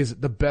feel like is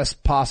the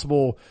best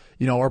possible,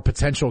 or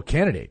potential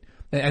candidate.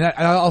 And that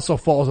also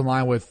falls in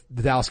line with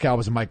the Dallas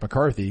Cowboys and Mike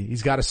McCarthy.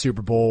 He's got a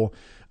Super Bowl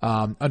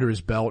under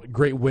his belt,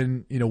 great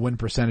win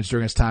percentage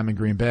during his time in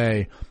Green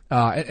Bay.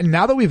 And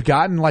now that we've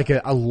gotten like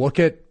a look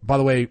at, by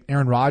the way,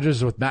 Aaron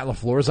Rodgers with Matt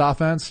LaFleur's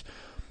offense,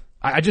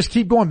 I just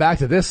keep going back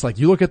to this. Like,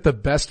 you look at the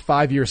best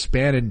 5-year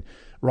span in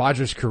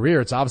Rodgers' career,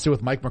 it's obviously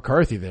with Mike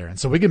McCarthy there. And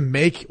so we can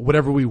make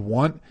whatever we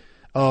want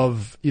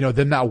of,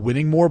 them not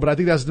winning more, but I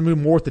think that's to move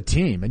more with the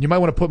team. And you might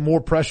want to put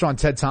more pressure on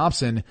Ted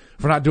Thompson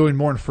for not doing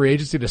more in free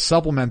agency to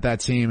supplement that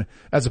team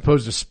as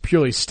opposed to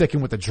purely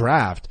sticking with the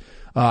draft,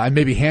 and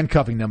maybe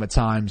handcuffing them at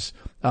times,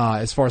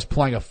 as far as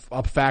playing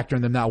a factor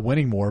in them not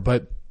winning more.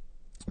 But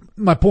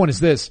my point is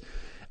this.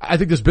 I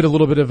think there's been a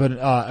little bit of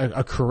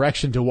a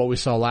correction to what we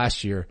saw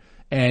last year.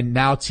 And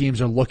now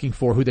teams are looking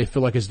for who they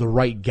feel like is the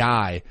right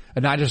guy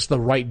and not just the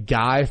right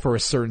guy for a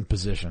certain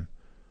position.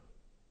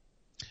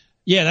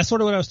 Yeah, that's sort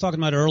of what I was talking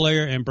about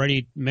earlier, and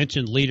Brady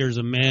mentioned leaders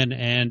of men,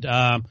 and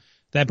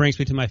that brings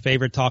me to my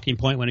favorite talking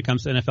point when it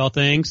comes to NFL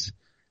things.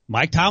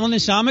 Mike Tomlin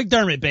and Sean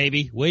McDermott,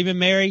 baby. William and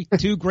Mary,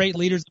 two great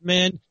leaders of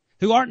men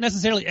who aren't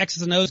necessarily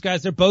X's and O's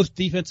guys. They're both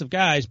defensive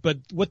guys, but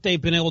what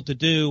they've been able to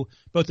do,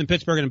 both in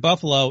Pittsburgh and in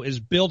Buffalo, is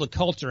build a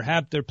culture,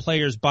 have their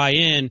players buy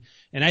in,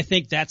 and I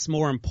think that's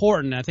more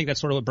important. I think that's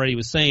sort of what Brady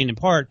was saying in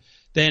part,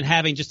 than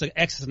having just the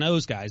X's and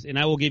O's guys. And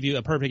I will give you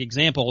a perfect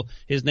example.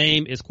 His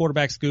name is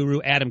quarterbacks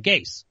guru Adam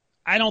Gase.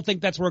 I don't think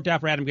that's worked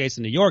out for Adam Gase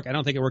in New York. I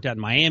don't think it worked out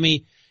in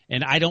Miami.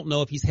 And I don't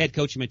know if he's head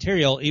coaching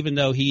material, even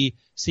though he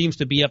seems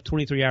to be up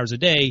 23 hours a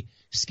day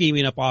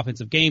scheming up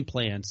offensive game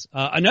plans.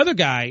 Another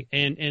guy,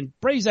 and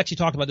Brady's actually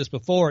talked about this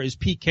before, is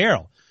Pete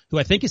Carroll, who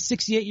I think is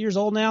 68 years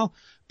old now.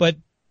 But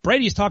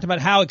Brady's talked about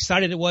how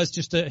excited it was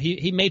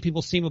he made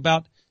people seem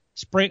about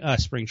spring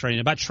training,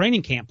 about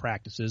training camp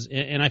practices.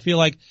 And I feel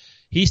like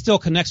he still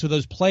connects with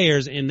those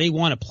players and they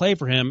want to play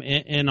for him.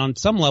 And on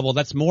some level,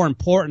 that's more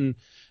important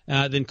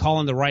than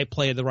calling the right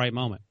play at the right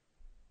moment.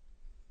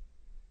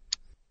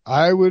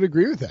 I would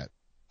agree with that.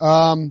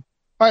 All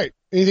right.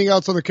 Anything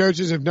else on the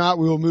coaches? If not,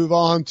 we will move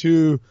on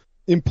to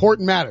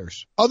important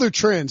matters, other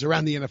trends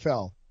around the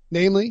NFL,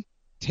 namely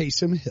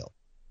Taysom Hill.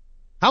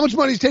 How much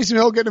money is Taysom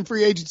Hill getting in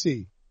free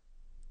agency?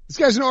 This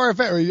guy's an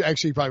RFA, or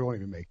actually he probably won't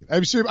even make it. I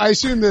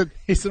assume that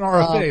he's an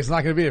RFA. He's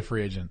not going to be a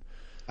free agent.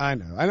 I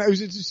know. It was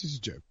just a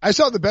joke. I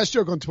saw the best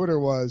joke on Twitter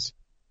was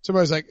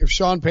somebody was like, if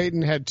Sean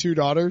Payton had 2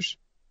 daughters,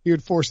 he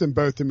would force them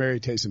both to marry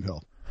Taysom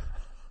Hill.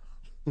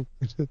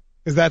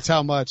 Because that's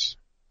how much.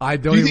 I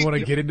don't even want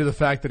to get into the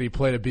fact that he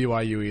played at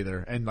BYU either,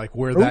 and like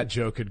where that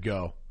joke could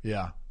go.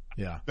 Yeah.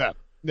 Do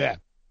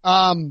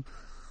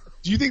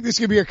you think this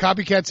could be a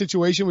copycat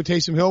situation with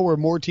Taysom Hill, where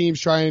more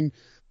teams try and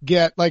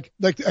get I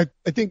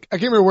think I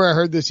can't remember where I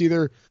heard this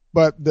either,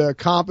 but the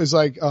comp is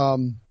like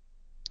the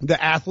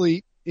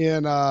athlete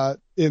in NCAA,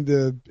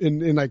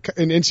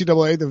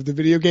 the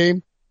video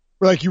game,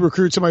 where like you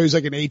recruit somebody who's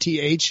like an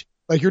ATH.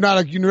 Like you're not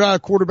a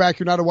quarterback,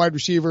 you're not a wide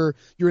receiver,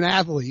 you're an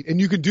athlete, and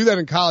you can do that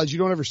in college. You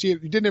don't ever see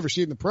it. You didn't ever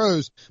see it in the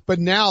pros, but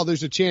now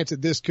there's a chance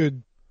that it's a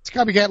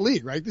copycat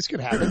league, right? This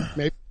could happen,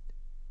 maybe.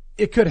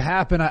 It could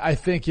happen. I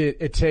think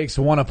it takes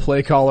a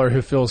play caller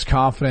who feels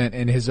confident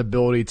in his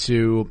ability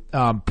to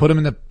put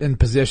him in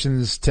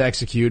positions to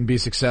execute and be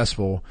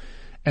successful,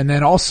 and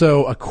then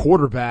also a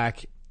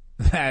quarterback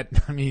that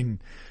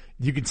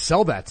you can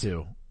sell that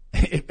to.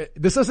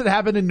 This doesn't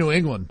happen in New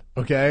England,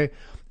 okay?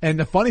 And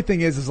the funny thing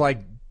is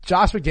like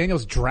Josh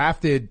McDaniels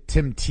drafted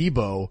Tim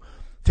Tebow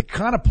to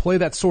kind of play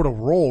that sort of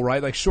role,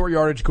 right? Like short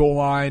yardage, goal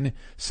line,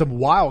 some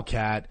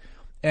wildcat.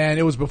 And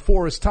it was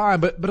before his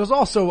time, but it was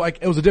also like,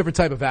 it was a different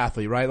type of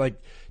athlete, right?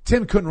 Like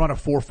Tim couldn't run a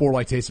 4.4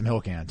 like Taysom Hill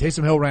can.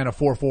 Taysom Hill ran a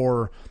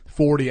 4.4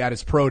 40 at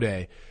his pro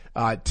day.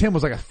 Tim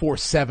was like a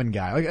 4.7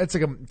 guy. Like it's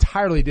like an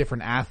entirely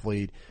different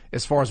athlete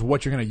as far as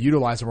what you're going to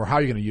utilize him or how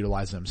you're going to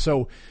utilize him.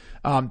 So,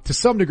 to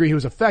some degree he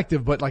was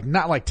effective, but like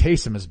not like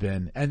Taysom has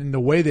been, and in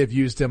the way they've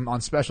used him on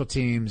special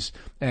teams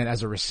and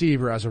as a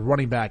receiver, as a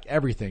running back,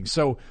 everything.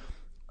 So,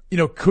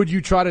 could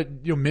you try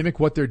to, mimic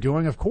what they're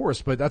doing? Of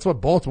course, but that's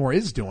what Baltimore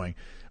is doing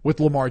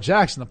with Lamar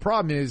Jackson. The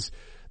problem is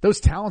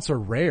those talents are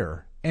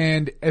rare.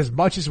 And as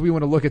much as we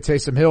want to look at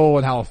Taysom Hill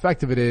and how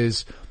effective it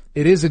is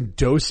in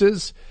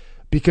doses,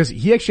 because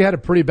he actually had a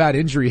pretty bad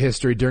injury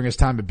history during his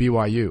time at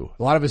BYU.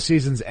 A lot of his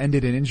seasons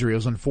ended in injury. It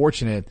was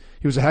unfortunate.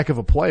 He was a heck of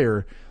a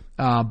player.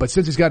 But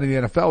since he's got in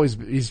the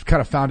NFL, he's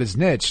kind of found his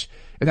niche,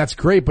 and that's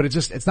great, but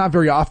it's not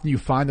very often you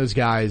find those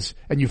guys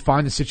and you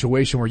find a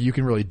situation where you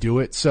can really do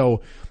it.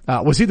 So,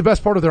 was he the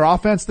best part of their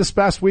offense this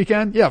past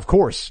weekend? Yeah, of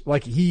course.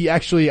 Like he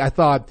actually, I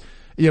thought,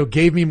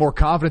 gave me more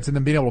confidence in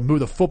them being able to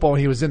move the football when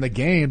he was in the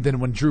game than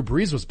when Drew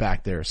Brees was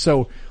back there.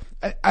 So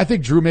I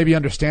think Drew maybe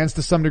understands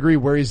to some degree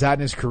where he's at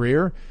in his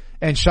career.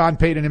 and Sean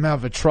Payton and him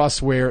have a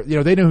trust where,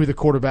 they know who the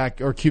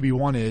quarterback or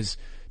QB1 is.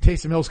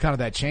 Taysom Hill's kind of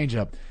that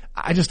changeup.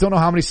 I just don't know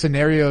how many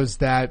scenarios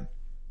that,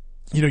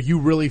 you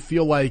really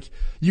feel like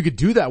you could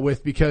do that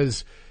with,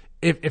 because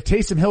if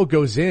Taysom Hill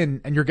goes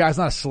in and your guy's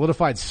not a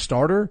solidified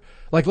starter,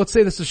 like let's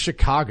say this is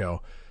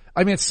Chicago.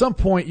 I mean, at some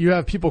point you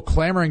have people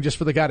clamoring just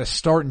for the guy to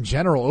start in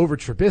general over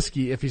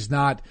Trubisky if he's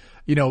not,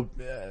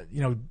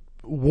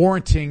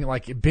 warranting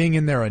like being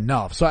in there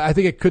enough. So I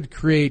think it could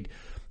create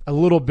a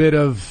little bit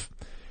of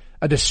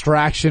a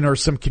distraction or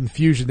some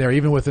confusion there,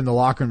 even within the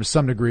locker room to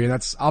some degree. And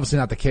that's obviously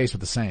not the case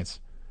with the Saints.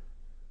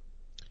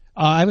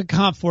 I have a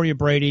comp for you,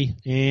 Brady,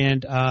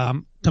 and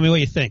tell me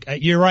what you think.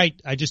 You're right.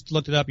 I just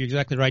looked it up. You're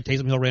exactly right.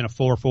 Taysom Hill ran a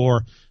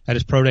 4.4 at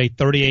his pro day,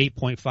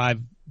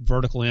 38.5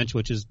 vertical inch,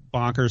 which is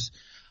bonkers.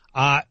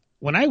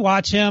 When I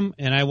watch him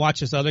and I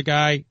watch this other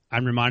guy,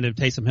 I'm reminded of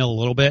Taysom Hill a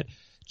little bit.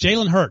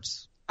 Jalen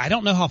Hurts. I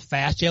don't know how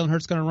fast Jalen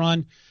Hurts is going to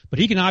run, but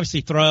he can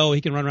obviously throw. He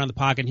can run around the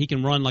pocket. He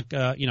can run like,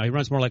 he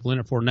runs more like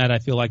Leonard Fournette, I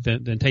feel like,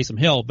 than Taysom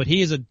Hill. But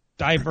he is a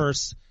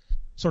diverse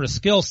sort of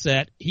skill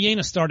set. He ain't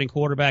a starting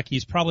quarterback.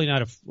 He's probably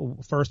not a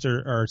first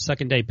or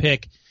second day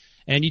pick.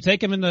 And you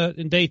take him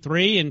in day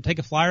 3 and take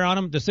a flyer on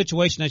him. The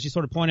situation, as you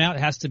sort of point out,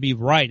 has to be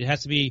right. It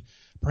has to be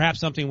perhaps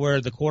something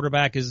where the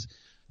quarterback is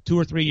 2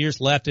 or 3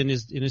 years left in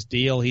his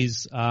deal.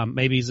 He's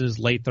maybe he's in his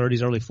late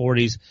 30s, early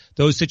 40s.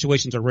 Those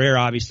situations are rare,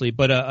 obviously,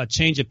 but a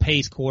change of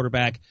pace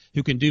quarterback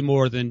who can do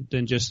more than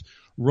just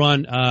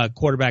run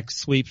quarterback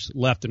sweeps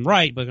left and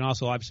right, but can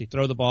also obviously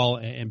throw the ball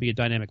and be a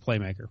dynamic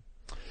playmaker.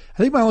 I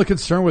think my only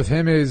concern with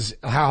him is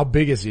how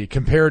big is he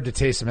compared to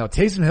Taysom Hill.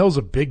 Taysom Hill's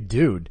a big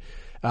dude.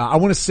 I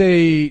want to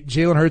say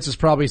Jalen Hurts is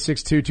probably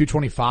 6'2",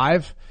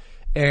 225,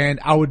 and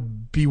I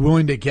would be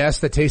willing to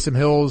guess that Taysom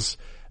Hill's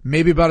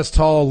maybe about as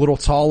tall, a little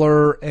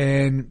taller,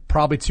 and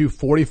probably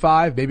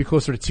 245, maybe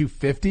closer to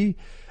 250.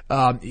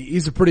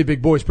 He's a pretty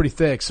big boy. He's pretty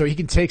thick, so he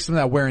can take some of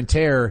that wear and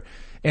tear.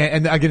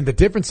 And again, the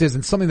difference is,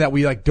 and something that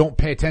we don't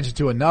pay attention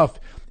to enough,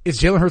 is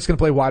Jalen Hurts going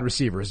to play wide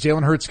receiver? Is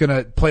Jalen Hurts going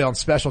to play on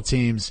special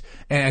teams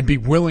and be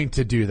willing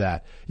to do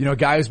that? A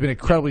guy who's been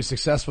incredibly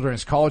successful during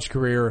his college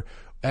career,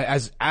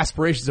 as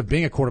aspirations of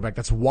being a quarterback.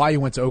 That's why he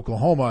went to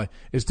Oklahoma,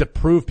 is to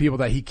prove people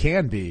that he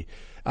can be.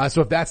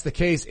 So if that's the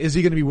case, is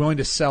he going to be willing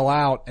to sell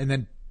out and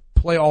then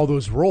play all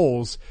those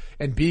roles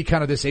and be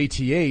kind of this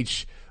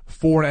ATH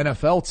for an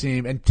NFL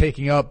team and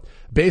taking up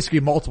basically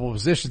multiple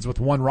positions with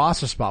one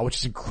roster spot, which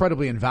is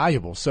incredibly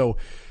invaluable. So,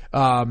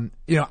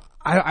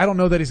 I don't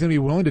know that he's going to be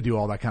willing to do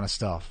all that kind of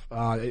stuff.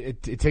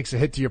 It takes a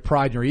hit to your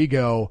pride and your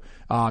ego,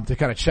 to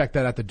kind of check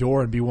that at the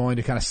door and be willing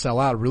to kind of sell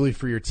out really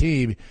for your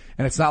team.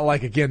 And it's not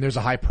like, again, there's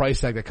a high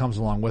price tag that comes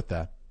along with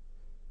that.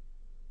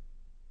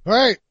 All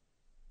right.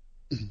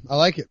 I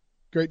like it.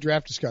 Great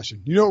draft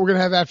discussion. You know what we're going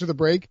to have after the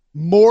break?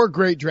 More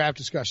great draft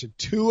discussion.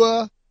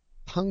 Tua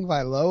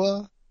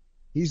Tagovailoa.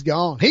 He's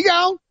gone. He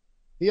gone.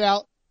 He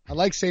out. I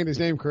like saying his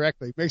name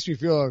correctly. It makes me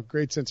feel a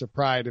great sense of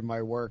pride in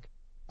my work.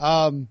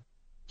 And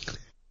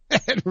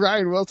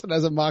Ryan Wilson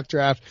has a mock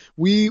draft.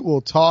 We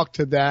will talk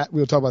to that.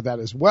 We'll talk about that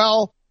as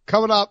well.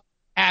 Coming up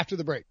after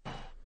the break.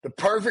 The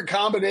perfect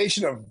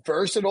combination of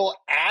versatile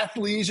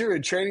athleisure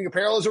and training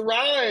apparel has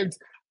arrived.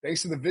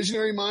 Thanks to the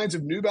visionary minds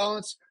of New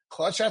Balance,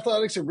 Clutch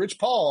Athletics, and Rich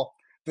Paul,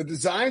 the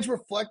designs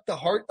reflect the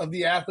heart of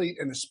the athlete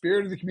and the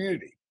spirit of the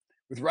community.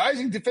 With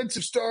rising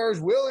defensive stars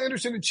Will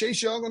Anderson and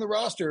Chase Young on the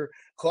roster,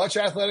 Clutch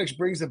Athletics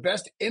brings the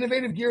best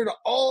innovative gear to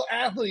all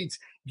athletes,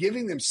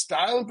 giving them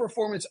style and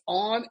performance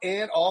on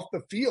and off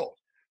the field.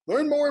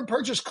 Learn more and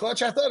purchase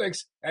Clutch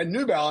Athletics at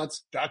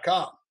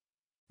NewBalance.com.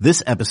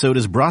 This episode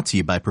is brought to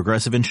you by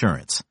Progressive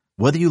Insurance.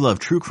 Whether you love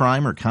true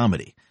crime or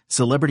comedy,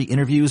 celebrity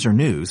interviews or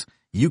news,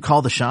 you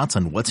call the shots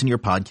on what's in your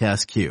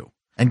podcast queue.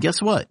 And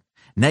guess what?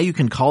 Now you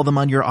can call them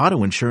on your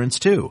auto insurance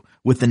too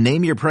with the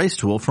Name Your Price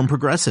tool from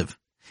Progressive.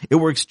 It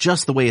works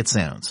just the way it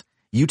sounds.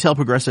 You tell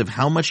Progressive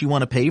how much you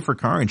want to pay for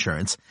car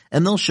insurance,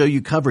 and they'll show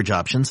you coverage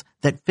options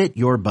that fit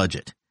your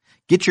budget.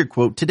 Get your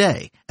quote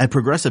today at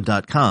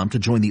Progressive.com to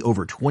join the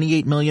over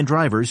 28 million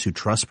drivers who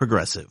trust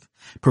Progressive.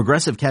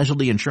 Progressive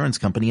Casualty Insurance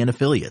Company and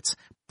Affiliates.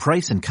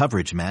 Price and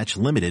coverage match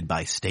limited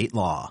by state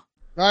law.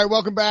 All right,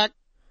 welcome back.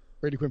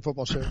 Brady Quinn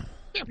Football Show.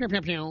 I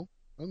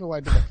don't know why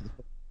I did that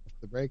for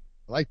the break.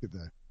 I liked it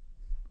though.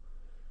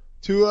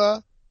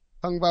 Tua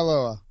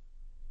Tagovailoa.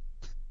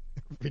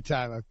 Every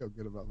time I feel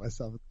good about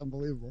myself. It's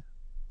unbelievable.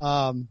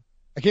 I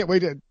can't wait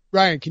to,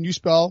 Ryan, can you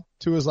spell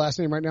Tua's last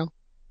name right now?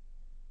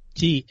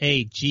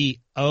 Tagovaiva.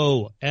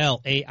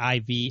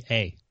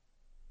 Is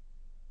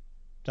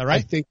that right?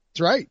 I think it's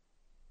right.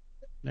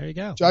 There you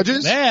go.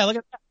 Judges? Yeah, look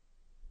at that.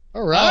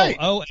 All right.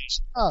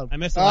 I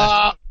missed the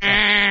last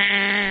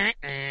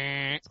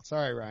one.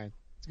 Sorry, Ryan.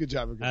 It's a good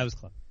job. That was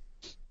close.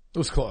 It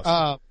was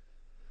close.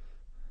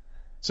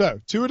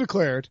 So Tua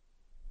declared.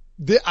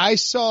 I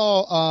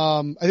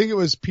saw, I think it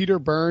was Peter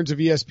Burns of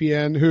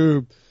ESPN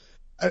who,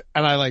 and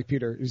I like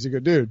Peter, he's a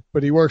good dude,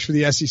 but he works for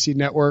the SEC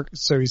network.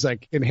 So he's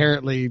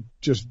inherently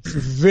just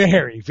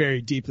very,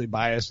 very deeply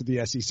biased with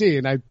the SEC.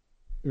 And I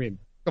mean,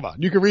 Come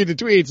on, you can read the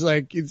tweets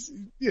like it's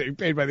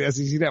paid by the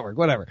SEC network,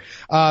 whatever.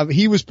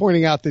 He was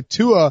pointing out that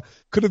Tua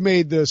could have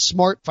made the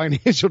smart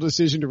financial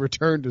decision to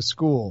return to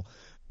school.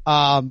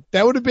 That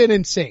would have been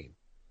insane.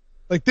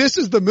 Like, this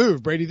is the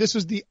move, Brady. This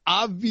was the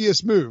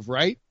obvious move,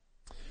 right?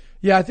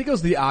 Yeah, I think it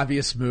was the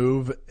obvious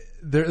move.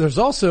 There's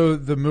also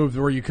the move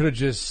where you could have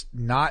just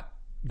not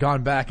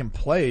gone back and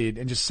played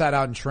and just sat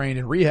out and trained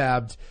and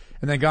rehabbed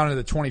and then gone into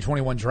the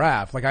 2021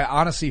 draft. Like, I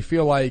honestly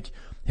feel like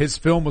his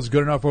film was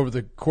good enough over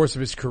the course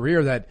of his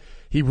career that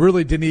he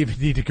really didn't even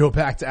need to go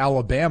back to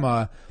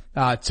Alabama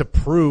to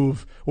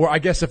prove, or I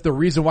guess if the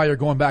reason why you're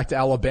going back to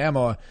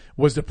Alabama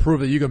was to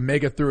prove that you can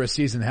make it through a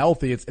season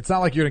healthy, it's not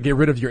like you're going to get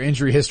rid of your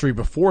injury history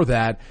before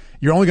that.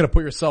 You're only going to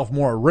put yourself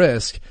more at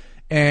risk.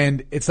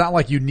 And it's not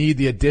like you need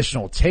the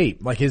additional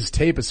tape. Like, his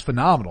tape is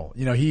phenomenal.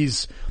 You know,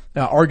 he's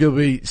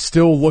arguably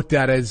still looked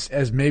at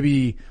as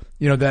maybe,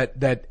 you know,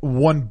 that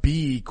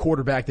 1B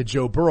quarterback to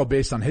Joe Burrow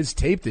based on his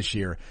tape this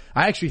year.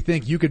 I actually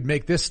think you could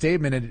make this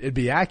statement and it'd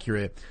be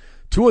accurate.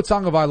 Tua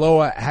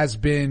Tagovailoa has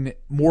been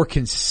more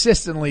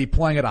consistently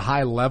playing at a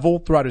high level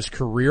throughout his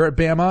career at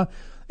Bama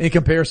in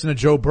comparison to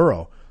Joe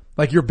Burrow.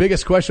 Like, your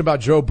biggest question about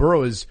Joe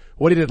Burrow is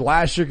what he did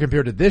last year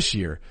compared to this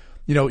year.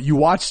 You know, you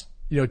watched,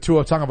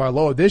 Tua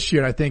Tagovailoa this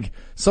year, and I think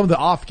some of the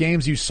off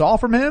games you saw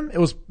from him, it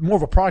was more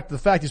of a product of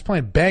the fact he's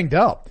playing banged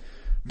up.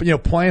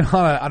 But, playing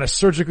on a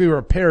surgically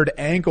repaired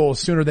ankle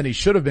sooner than he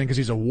should have been because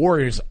he's a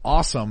warrior. He's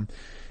awesome.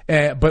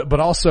 But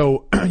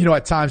also,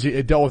 at times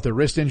he dealt with a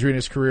wrist injury in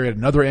his career, had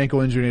another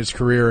ankle injury in his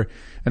career,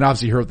 and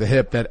obviously hurt the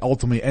hip that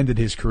ultimately ended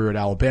his career at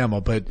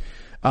Alabama. But,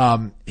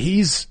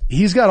 he's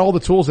got all the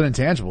tools and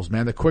intangibles,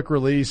 man. The quick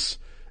release,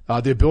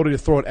 the ability to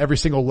throw at every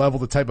single level,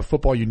 the type of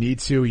football you need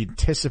to. He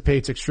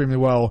anticipates extremely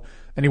well,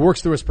 and he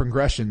works through his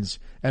progressions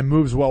and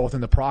moves well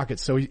within the pocket.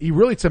 So he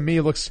really, to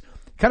me, looks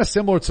kind of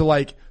similar to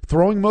like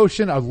throwing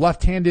motion, a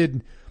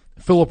left-handed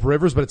Phillip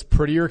Rivers, but it's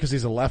prettier because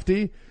he's a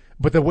lefty.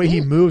 But the way he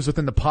moves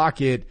within the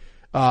pocket,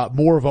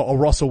 more of a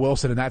Russell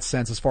Wilson in that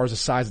sense, as far as his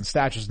size and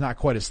stature, is not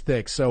quite as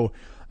thick. So,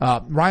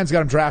 Ryan's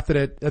got him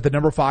drafted at the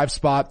number 5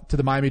 spot to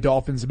the Miami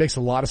Dolphins. It makes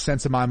a lot of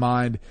sense in my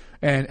mind.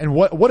 And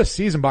what a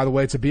season, by the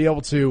way, to be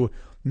able to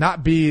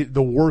not be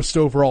the worst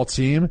overall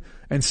team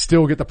and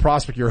still get the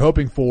prospect you're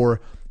hoping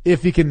for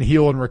if he can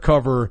heal and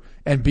recover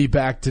and be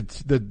back to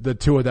the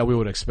Tua that we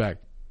would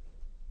expect.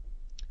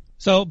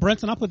 So,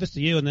 Brinson, I'll put this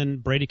to you, and then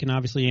Brady can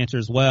obviously answer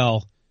as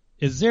well.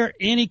 Is there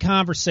any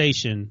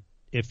conversation,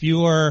 if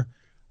you're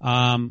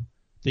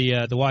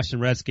the Washington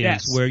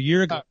Redskins, where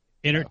you're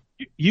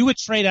you would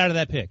trade out of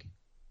that pick?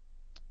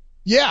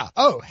 Yeah.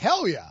 Oh,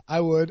 hell yeah, I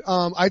would.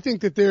 I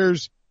think that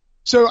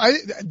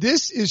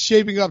this is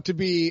shaping up to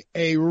be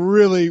a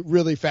really,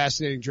 really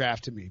fascinating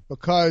draft to me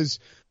because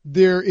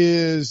there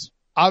is,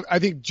 I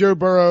think Joe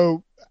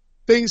Burrow,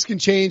 things can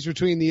change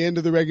between the end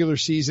of the regular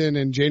season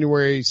and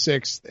January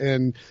 6th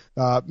and,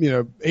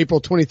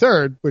 April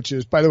 23rd, which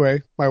is, by the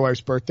way, my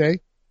wife's birthday.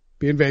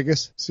 Be in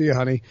Vegas. See you,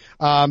 honey.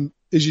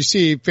 As you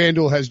see,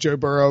 FanDuel has Joe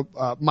Burrow,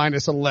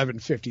 minus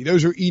 1150.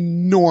 Those are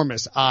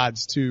enormous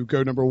odds to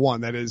go number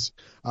 1. That is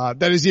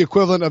the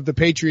equivalent of the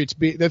Patriots.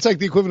 That's like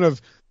the equivalent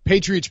of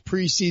Patriots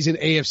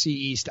preseason AFC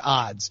East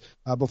odds,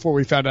 before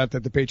we found out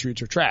that the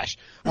Patriots are trash.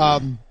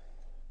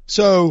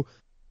 So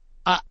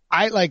I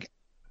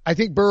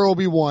think Burrow will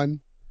be 1.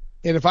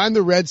 And if I'm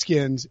the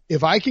Redskins,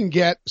 if I can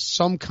get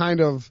some kind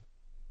of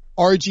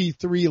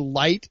RG3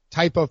 light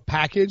type of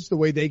package, the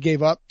way they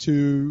gave up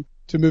to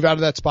move out of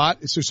that spot,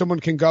 so someone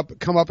can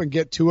come up and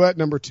get Tua at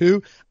number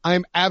 2,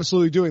 I'm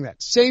absolutely doing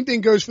that. Same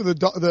thing goes for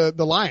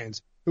the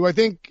Lions, who I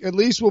think at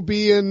least will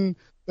be in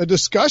a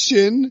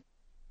discussion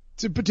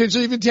to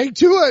potentially even take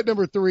Tua at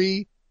number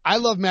 3. I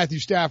love Matthew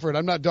Stafford.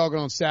 I'm not dogging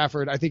on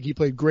Stafford. I think he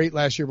played great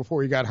last year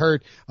before he got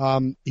hurt.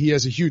 He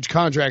has a huge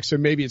contract, so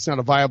maybe it's not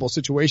a viable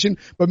situation,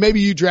 but maybe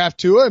you draft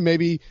Tua and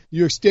maybe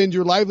you extend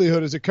your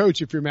livelihood as a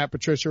coach if you're Matt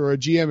Patricia, or a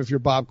GM if you're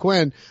Bob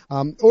Quinn.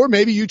 Or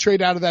maybe you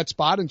trade out of that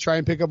spot and try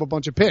and pick up a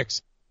bunch of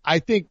picks. I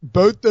think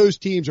both those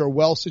teams are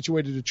well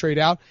situated to trade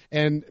out.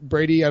 And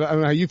Brady, I don't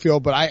know how you feel,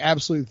 but I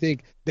absolutely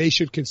think they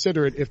should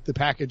consider it if the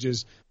package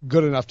is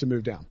good enough to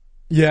move down.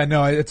 Yeah,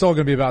 no, it's all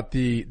going to be about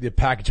the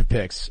package of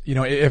picks.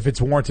 If it's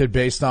warranted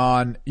based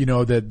on,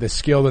 the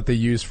skill that they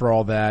use for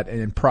all that,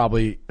 and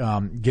probably,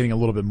 getting a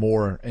little bit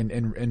more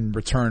in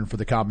return for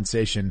the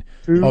compensation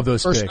of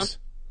those picks.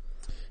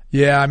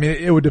 Yeah, I mean,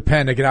 it would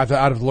depend. Again, I'd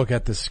have to look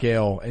at the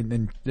scale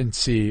and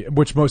see,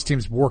 which most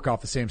teams work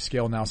off the same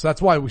scale now. So that's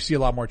why we see a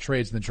lot more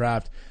trades in the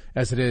draft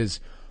as it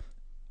is.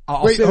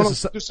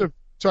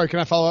 Sorry, can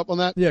I follow up on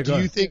that? Yeah, go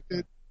ahead.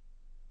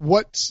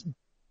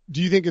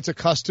 Do you think it's a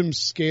custom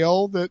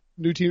scale that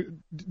new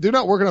team, they're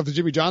not working off the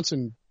Jimmy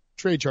Johnson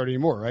trade chart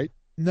anymore, right?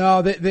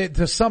 No, they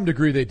to some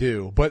degree they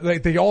do, but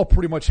they all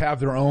pretty much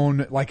have their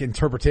own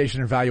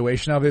interpretation and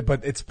valuation of it,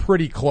 but it's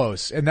pretty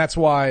close. And that's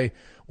why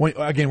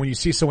when you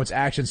see so much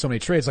action, so many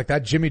trades, like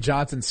that Jimmy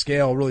Johnson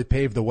scale really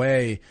paved the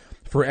way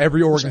for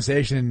every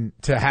organization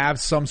to have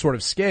some sort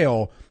of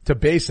scale to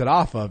base it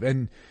off of.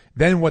 And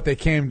then what they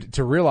came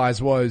to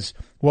realize was,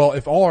 well,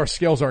 if all our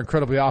scales are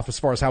incredibly off as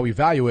far as how we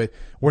value it,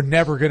 we're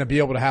never going to be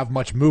able to have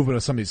much movement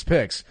of some of these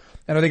picks.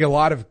 And I think a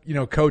lot of,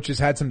 coaches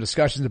had some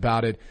discussions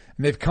about it,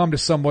 and they've come to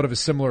somewhat of a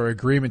similar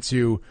agreement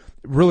to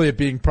really it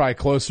being probably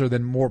closer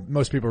than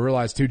most people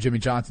realize to Jimmy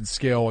Johnson's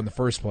scale in the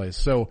first place.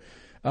 So,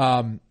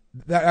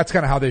 that's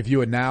kind of how they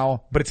view it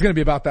now, but it's going to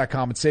be about that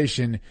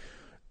compensation.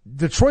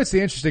 Detroit's the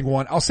interesting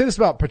one. I'll say this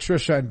about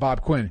Patricia and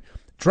Bob Quinn.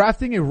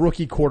 Drafting a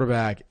rookie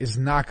quarterback is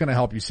not going to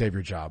help you save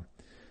your job.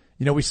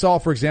 We saw,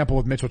 for example,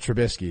 with Mitchell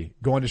Trubisky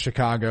going to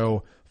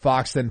Chicago.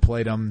 Fox then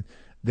played him.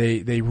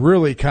 They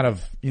really kind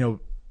of,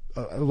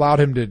 allowed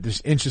him to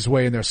just inch his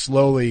way in there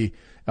slowly,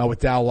 with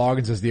Dow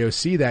Loggins as the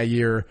OC that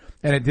year,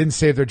 and it didn't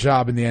save their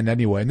job in the end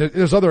anyway. And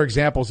there's other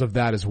examples of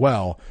that as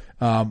well.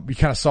 We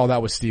kind of saw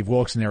that with Steve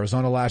Wilkes in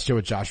Arizona last year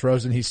with Josh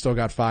Rosen. He still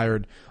got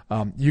fired.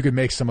 You could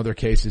make some other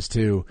cases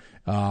too.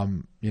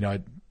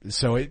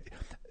 So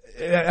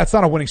that's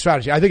not a winning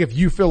strategy. I think if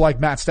you feel like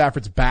Matt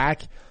Stafford's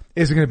back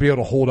isn't going to be able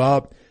to hold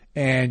up,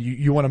 and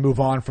you want to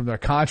move on from their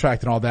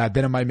contract and all that,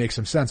 then it might make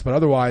some sense. But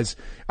otherwise,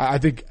 I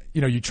think,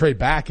 you trade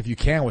back if you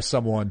can with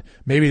someone.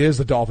 Maybe it is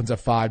the Dolphins at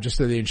 5, just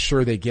so they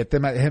ensure they get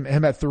them at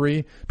him at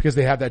 3, because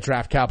they have that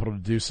draft capital to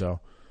do so.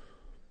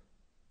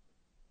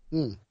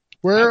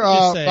 Where,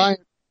 Ryan,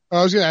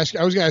 I was going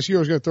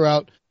to throw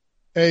out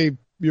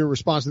your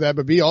response to that,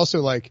 but B,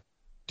 also,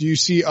 do you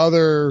see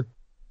other,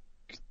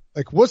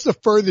 what's the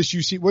furthest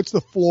you see, what's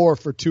the floor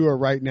for Tua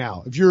right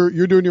now? If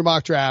you're doing your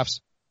mock drafts,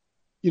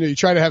 you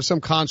try to have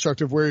some construct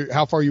of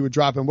how far you would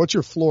drop him. What's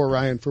your floor,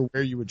 Ryan, for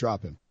where you would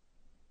drop him?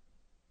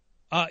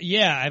 I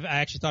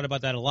actually thought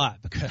about that a lot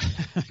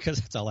because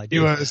that's all I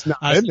do. It's not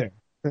in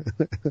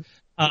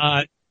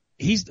there.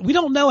 We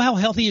don't know how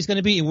healthy he's going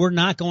to be, and we're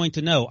not going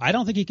to know. I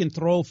don't think he can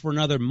throw for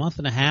another month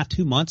and a half,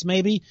 2 months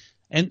maybe.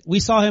 And we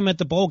saw him at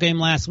the bowl game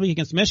last week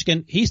against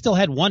Michigan. He still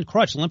had one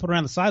crutch limping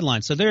around the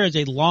sideline. So there is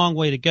a long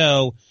way to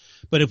go.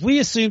 But if we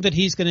assume that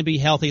he's going to be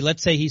healthy,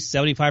 let's say he's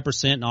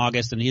 75% in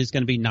August and he's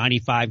going to be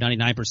 95,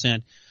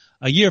 99%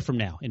 a year from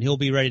now, and he'll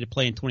be ready to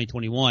play in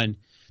 2021,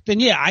 then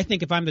yeah, I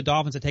think if I'm the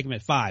Dolphins, I take him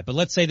at 5. But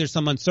let's say there's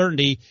some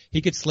uncertainty.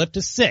 He could slip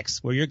to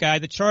 6, where your guy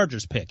the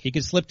Chargers pick. He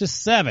could slip to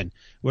 7,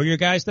 where your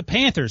guys the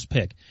Panthers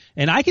pick.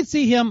 And I could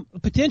see him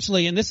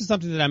potentially, and this is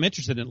something that I'm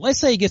interested in, let's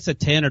say he gets to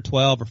 10 or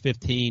 12 or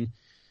 15.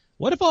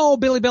 What if old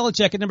Billy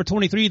Belichick at number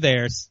 23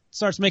 there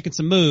starts making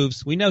some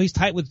moves? We know he's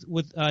tight with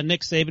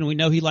Nick Saban. We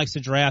know he likes to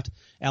draft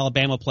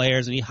Alabama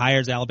players and he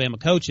hires Alabama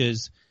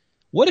coaches.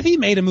 What if he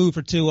made a move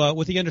for Tua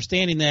with the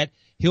understanding that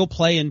he'll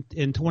play in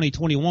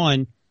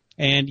 2021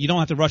 and you don't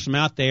have to rush him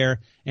out there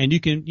and you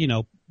can,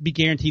 be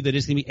guaranteed that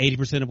it's going to be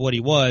 80% of what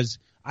he was?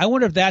 I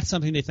wonder if that's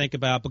something to think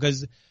about,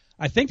 because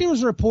I think there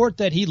was a report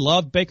that he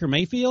loved Baker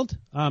Mayfield.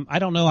 I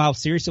don't know how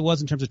serious it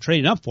was in terms of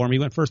trading up for him. He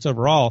went first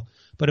overall.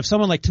 But if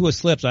someone like Tua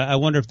slips, I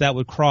wonder if that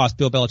would cross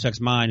Bill Belichick's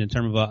mind in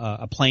terms of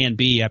a plan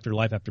B after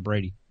life after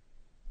Brady.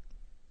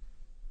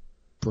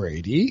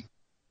 Brady?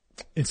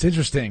 It's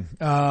interesting.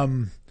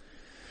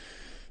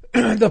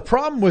 The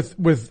problem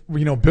with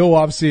Bill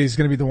obviously is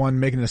going to be the one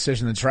making the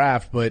decision in the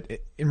draft, but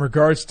in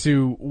regards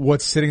to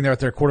what's sitting there at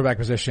their quarterback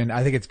position,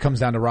 I think it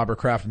comes down to Robert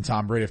Kraft and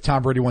Tom Brady. If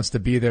Tom Brady wants to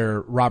be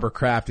there, Robert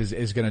Kraft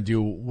is going to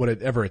do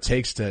whatever it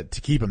takes to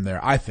keep him there,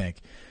 I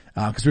think.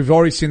 Because we've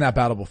already seen that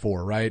battle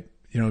before, right?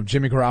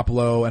 Jimmy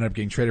Garoppolo ended up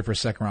getting traded for a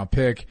second round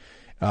pick.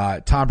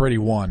 Tom Brady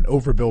won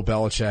over Bill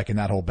Belichick in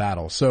that whole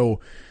battle. So,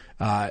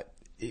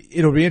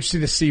 it'll be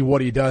interesting to see what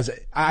he does.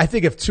 I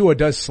think if Tua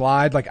does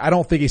slide, I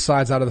don't think he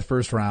slides out of the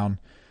first round.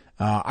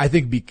 I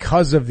think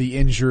because of the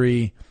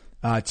injury,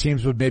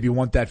 teams would maybe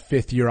want that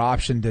 5th-year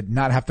option to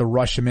not have to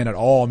rush him in at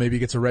all. Maybe he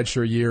gets a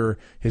redshirt year,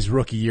 his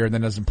rookie year, and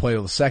then doesn't play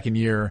till the second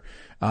year.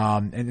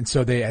 And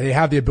so they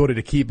have the ability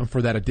to keep him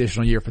for that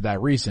additional year for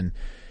that reason.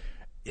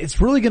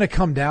 It's really going to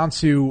come down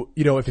to,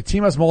 if a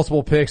team has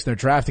multiple picks and they're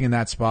drafting in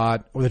that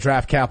spot, or the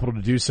draft capital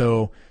to do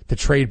so, to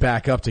trade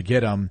back up to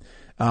get them,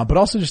 but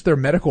also just their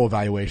medical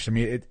evaluation. I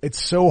mean,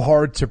 it's so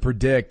hard to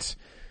predict,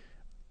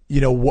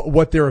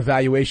 what their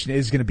evaluation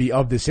is going to be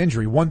of this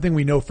injury. One thing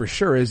we know for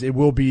sure is it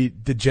will be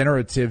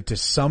degenerative to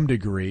some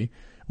degree.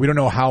 We don't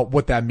know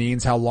what that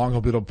means, how long he'll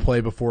be able to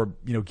play before,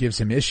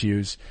 gives him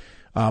issues.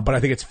 But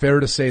I think it's fair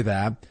to say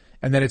that.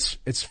 And then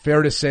it's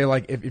fair to say,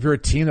 if you're a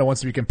team that wants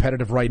to be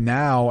competitive right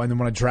now and then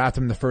want to draft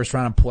him in the first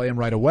round and play him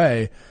right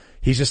away,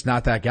 he's just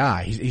not that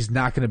guy. He's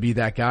not going to be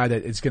that guy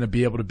that is going to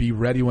be able to be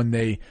ready when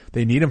they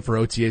need him for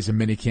OTAs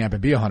and minicamp and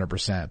be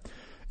 100%.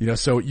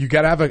 So you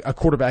got to have a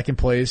quarterback in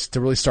place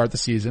to really start the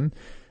season.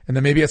 And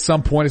then maybe at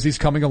some point as he's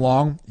coming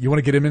along, you want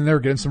to get him in there,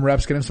 get him some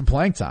reps, get him some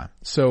playing time.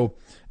 So,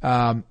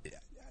 I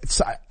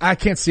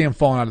can't see him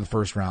falling out of the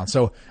first round.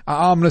 So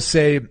I'm going to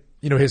say,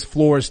 his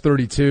floor is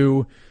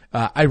 32.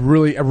 I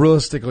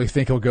realistically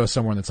think he'll go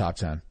somewhere in the top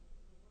 10.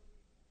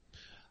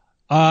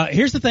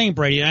 Here's the thing,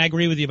 Brady, and I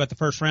agree with you about the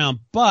first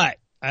round, but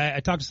I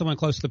talked to someone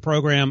close to the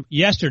program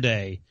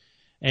yesterday,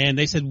 and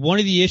they said one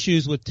of the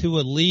issues with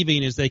Tua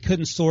leaving is they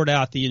couldn't sort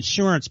out the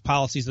insurance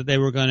policies that they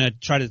were going to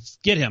try to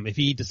get him if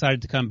he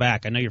decided to come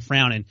back. I know you're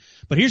frowning,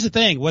 but here's the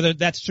thing, whether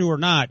that's true or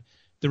not,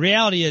 the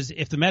reality is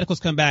if the medicals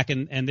come back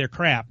and they're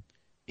crap,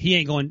 he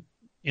ain't going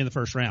in the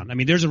first round. I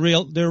mean, there's a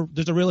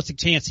realistic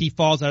chance he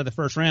falls out of the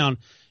first round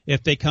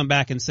if they come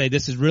back and say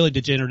this is really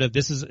degenerative.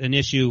 This is an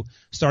issue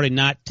starting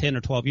not 10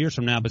 or 12 years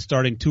from now, but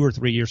starting 2 or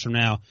 3 years from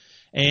now.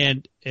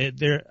 And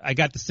I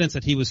got the sense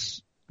that he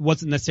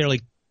wasn't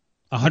necessarily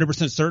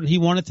 100% certain he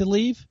wanted to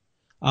leave.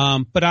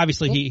 But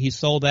obviously he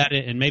sold that,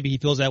 and maybe he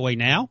feels that way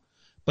now.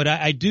 But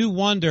I do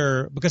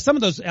wonder, because some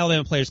of those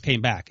Alabama players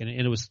came back, and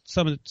it was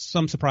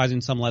some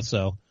surprising, some less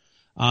so.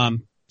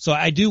 So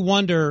I do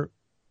wonder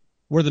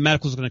where the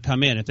medicals are going to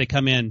come in. If they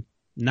come in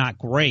not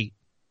great,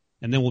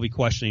 and then we'll be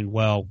questioning,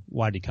 well,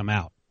 why did he come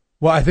out?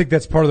 Well, I think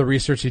that's part of the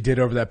research he did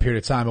over that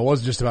period of time. It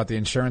wasn't just about the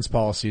insurance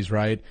policies,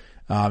 right?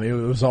 It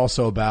was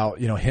also about,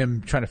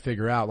 him trying to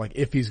figure out, like,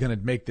 if he's going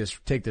to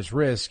take this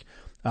risk,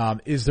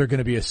 is there going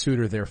to be a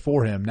suitor there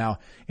for him? Now,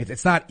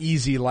 it's not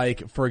easy,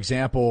 like, for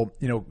example,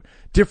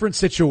 different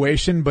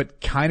situation,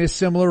 but kind of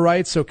similar,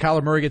 right? So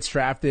Kyler Murray gets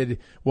drafted,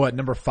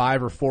 number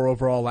 5 or 4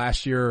 overall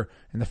last year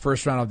in the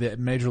first round of the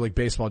Major League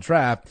Baseball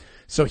draft.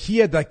 So he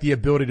had like the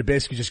ability to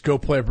basically just go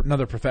play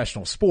another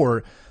professional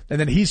sport. And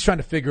then he's trying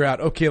to figure out,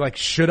 okay, like,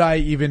 should I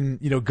even,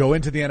 go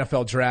into the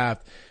NFL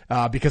draft,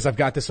 because I've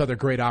got this other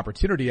great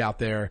opportunity out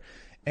there.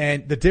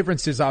 And the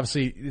difference is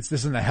obviously this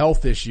isn't a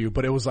health issue,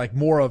 but it was like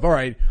more of, all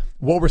right,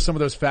 what were some of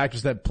those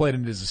factors that played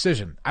into his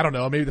decision? I don't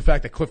know. Maybe the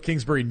fact that Cliff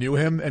Kingsbury knew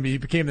him. I mean, he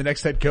became the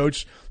next head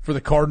coach for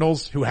the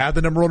Cardinals, who had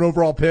the number 1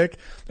 overall pick.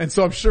 And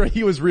so I'm sure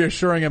he was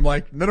reassuring him,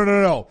 like,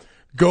 no.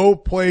 Go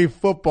play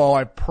football.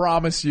 I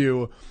promise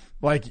you,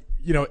 like,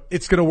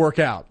 it's going to work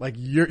out. Like,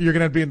 you're going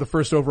to be in the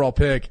first overall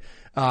pick.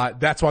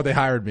 That's why they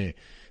hired me.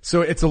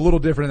 So it's a little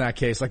different in that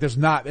case. Like, there's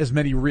not as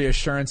many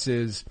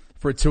reassurances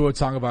for Tua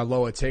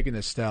Tagovailoa taking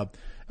this step.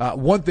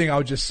 One thing I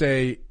would just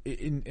say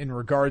in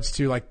regards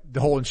to like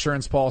the whole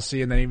insurance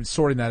policy and then even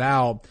sorting that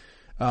out,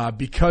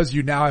 because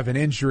you now have an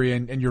injury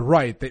and you're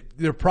right,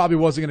 there probably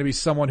wasn't going to be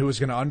someone who was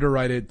going to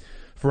underwrite it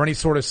for any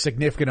sort of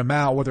significant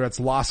amount, whether it's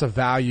loss of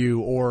value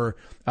or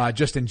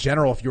just in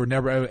general if you were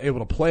never able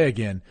to play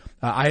again.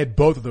 I had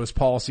both of those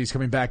policies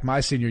coming back my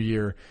senior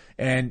year,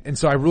 and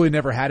so I really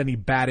never had any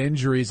bad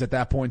injuries at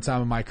that point in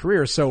time in my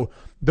career. So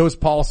those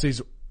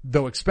policies,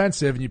 though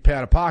expensive and you pay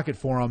out of pocket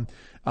for them,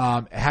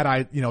 had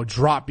I,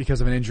 dropped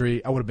because of an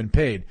injury, I would have been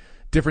paid.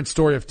 Different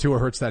story if Tua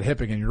hurts that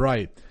hip again, you're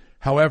right.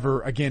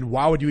 However, again,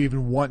 why would you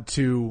even want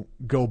to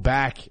go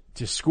back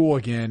to school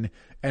again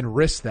and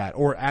risk that,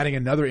 or adding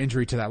another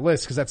injury to that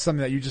list? Because that's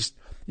something that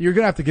you're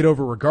going to have to get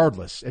over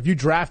regardless. If you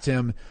draft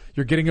him,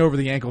 you're getting over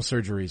the ankle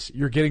surgeries,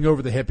 you're getting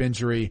over the hip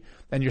injury,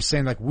 and you're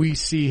saying, like, we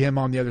see him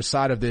on the other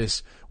side of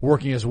this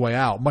working his way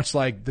out, much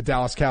like the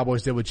Dallas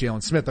Cowboys did with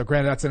Jalen Smith. Now,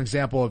 granted, that's an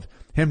example of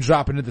him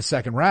dropping into the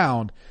second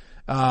round,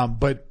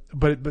 but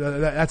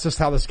that's just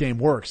how this game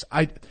works.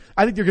 I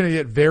think you're going to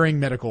get varying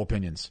medical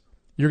opinions.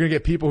 You're going to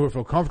get people who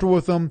feel comfortable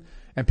with him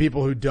and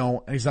people who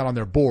don't, and he's not on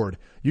their board.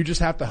 You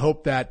just have to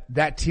hope that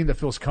that team that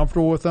feels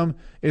comfortable with him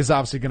is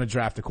obviously going to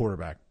draft the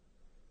quarterback.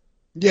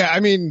 Yeah, I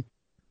mean,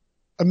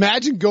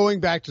 imagine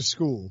going back to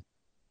school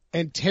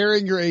and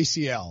tearing your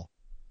ACL.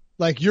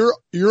 Like, you're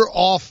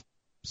off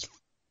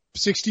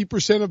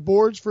 60% of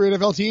boards for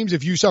NFL teams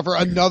if you suffer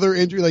another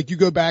injury. Like, you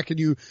go back and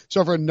you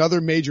suffer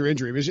another major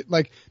injury.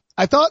 Like,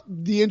 I thought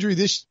the injury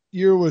this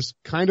year was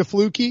kind of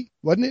fluky,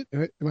 wasn't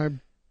it?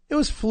 It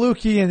was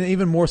fluky, and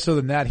even more so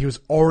than that, he was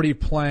already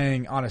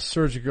playing on a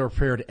surgically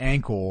repaired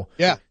ankle.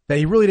 Yeah. That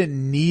he really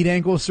didn't need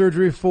ankle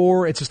surgery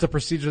for. It's just a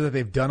procedure that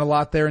they've done a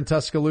lot there in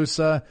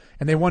Tuscaloosa,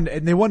 and they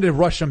wanted to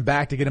rush him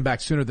back to get him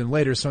back sooner than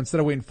later. So instead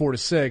of waiting 4 to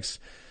 6,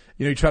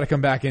 you try to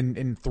come back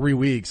in 3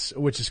 weeks,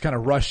 which is kind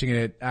of rushing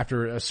it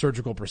after a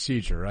surgical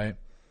procedure, right?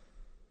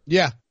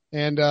 Yeah.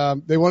 And,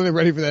 they wanted him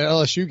ready for that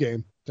LSU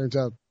game. Turns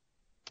out,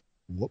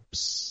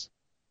 whoops.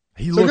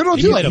 He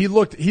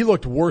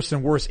looked worse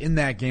and worse in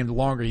that game the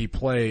longer he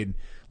played,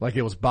 like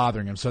it was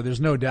bothering him. So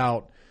there's no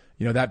doubt,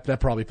 that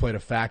probably played a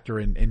factor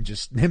in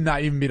just him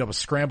not even being able to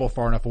scramble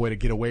far enough away to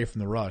get away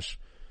from the rush.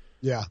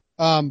 Yeah.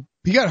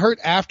 He got hurt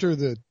after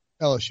the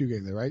LSU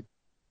game though, right?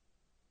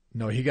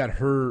 No, he got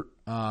hurt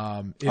the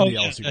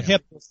LSU game. The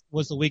hip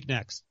was the week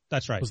next.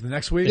 That's right. Was the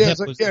next week? Yeah.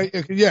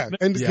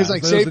 And because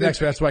it was the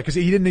next week. That's right. Because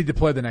he didn't need to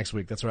play the next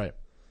week. That's right.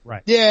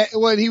 Right. Yeah,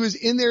 when he was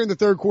in there in the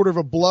third quarter of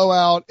a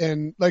blowout,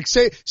 and like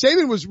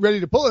Saban was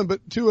ready to pull him, but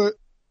 2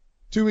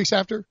 weeks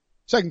after,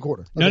 second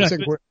quarter.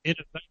 Second quarter.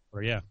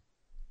 Yeah.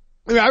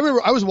 I mean, I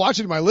remember I was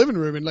watching in my living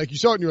room, and like you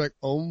saw it, and you're like,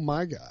 "Oh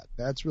my god,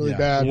 that's really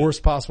bad." The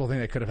worst possible thing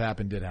that could have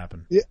happened did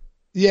happen.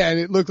 Yeah, and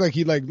it looked like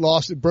he like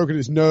broken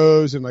his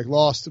nose, and like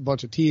lost a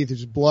bunch of teeth.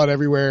 There's just blood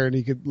everywhere, and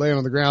he could lay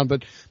on the ground.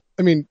 But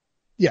I mean,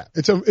 yeah,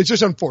 it's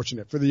just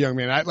unfortunate for the young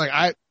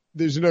man.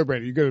 There's a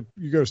no-brainer. You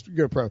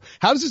go pro.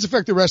 How does this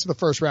affect the rest of the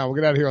first round?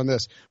 We'll get out of here on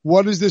this.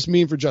 What does this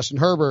mean for Justin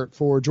Herbert,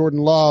 for Jordan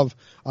Love?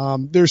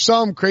 There's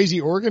some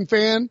crazy Oregon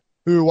fan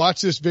who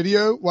watched this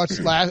video,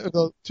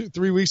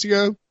 3 weeks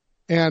ago,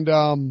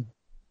 and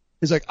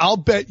He's like, I'll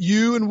bet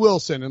you and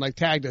Wilson, and like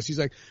tagged us. He's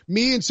like,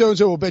 me and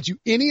so-and-so will bet you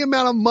any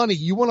amount of money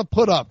you want to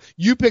put up.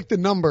 You pick the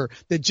number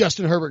that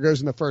Justin Herbert goes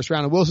in the first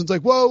round. And Wilson's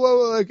like,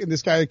 whoa. And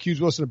this guy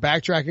accused Wilson of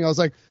backtracking. I was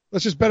like,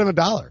 let's just bet him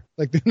 $1.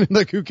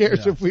 Like who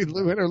cares if we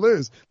win or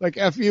lose? Like,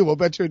 F you, we'll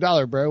bet you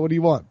 $1, bro. What do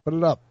you want? Put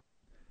it up.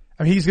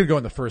 I mean, he's going to go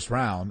in the first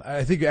round.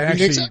 I think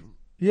actually,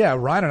 yeah,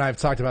 Ryan and I have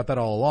talked about that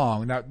all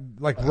along. Now,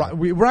 like,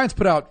 Ryan's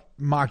put out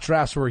mock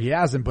drafts where he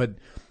hasn't, but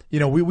you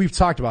know, we've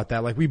talked about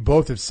that. Like, we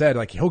both have said,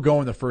 like, he'll go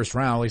in the first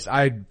round. At least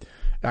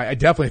I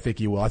definitely think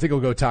he will. I think he'll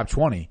go top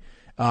 20.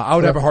 I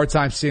would have a hard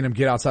time seeing him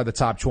get outside the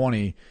top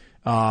 20.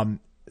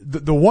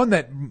 The one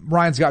that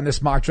Ryan's got in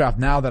this mock draft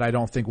now that I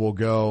don't think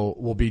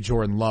will be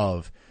Jordan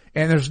Love.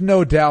 And there's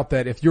no doubt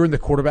that if you're in the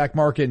quarterback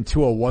market and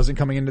Tua wasn't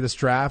coming into this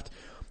draft,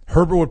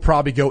 Herbert would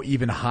probably go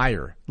even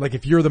higher. Like,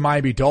 if you're the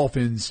Miami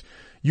Dolphins,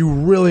 you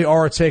really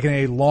are taking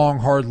a long,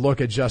 hard look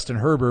at Justin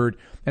Herbert.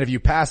 And if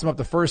you pass him up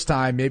the first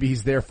time, maybe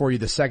he's there for you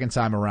the second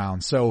time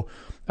around. So,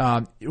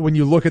 when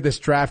you look at this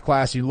draft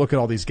class, you look at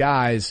all these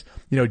guys,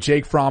 you know,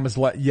 Jake Fromm is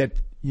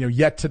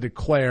yet to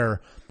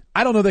declare.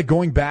 I don't know that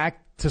going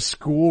back to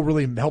school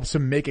really helps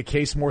him make a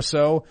case more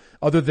so,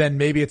 other than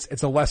maybe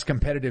it's a less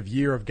competitive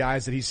year of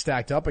guys that he's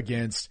stacked up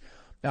against.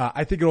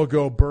 I think it'll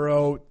go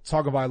Burrow,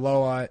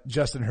 Tagovailoa,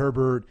 Justin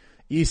Herbert,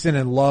 Eason,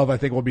 and Love. I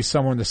think will be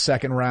somewhere in the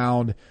second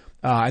round.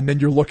 And then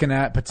you're looking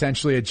at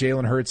potentially a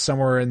Jalen Hurts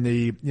somewhere in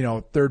the, you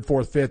know, third,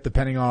 fourth, fifth,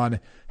 depending on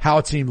how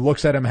a team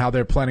looks at him, how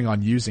they're planning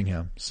on using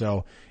him.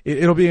 So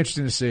it'll be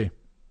interesting to see.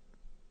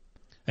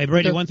 Hey,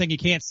 Brady, one thing you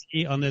can't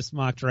see on this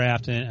mock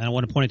draft, and I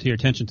want to point it to your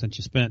attention since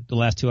you spent the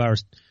last 2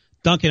 hours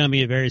dunking on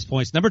me at various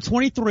points. Number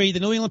 23, the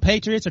New England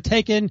Patriots are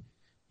taking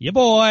your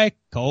boy,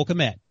 Cole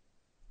Kmet.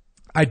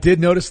 I did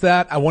notice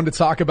that. I wanted to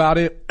talk about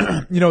it.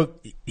 You know,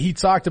 he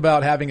talked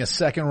about having a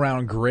second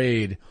round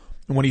grade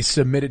when he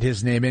submitted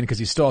his name in because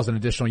he still has an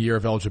additional year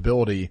of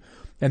eligibility.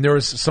 And there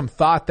was some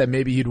thought that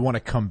maybe he'd want to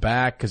come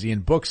back because Ian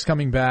Book's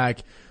coming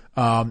back,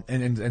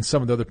 and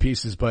some of the other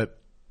pieces. But,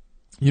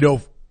 you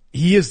know,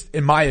 he is,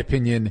 in my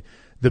opinion,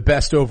 the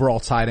best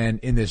overall tight end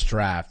in this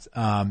draft.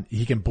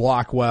 He can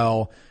block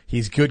well.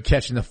 He's good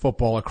catching the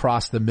football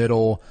across the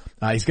middle.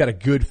 He's got a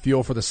good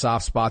feel for the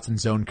soft spots and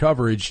zone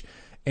coverage.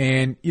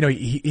 And, you know,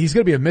 he's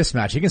going to be a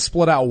mismatch. He can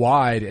split out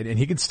wide and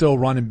he can still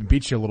run and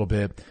beat you a little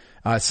bit.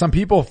 Some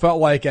people felt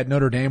like at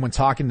Notre Dame when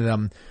talking to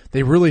them,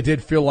 they really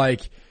did feel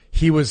like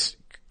he was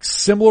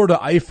similar to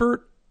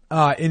Eifert,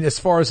 in as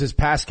far as his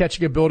pass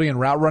catching ability and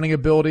route running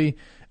ability,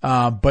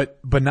 but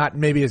not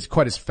maybe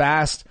quite as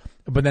fast.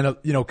 But then,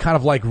 you know, kind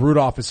of like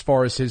Rudolph as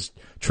far as his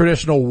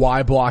traditional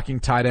Y blocking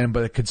tight end,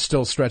 but it could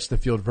still stretch the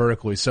field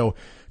vertically. So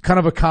kind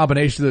of a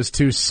combination of those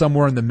two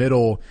somewhere in the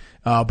middle.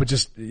 But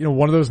just, you know,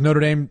 one of those Notre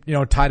Dame, you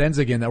know, tight ends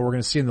again that we're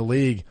going to see in the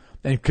league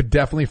and could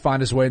definitely find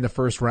his way in the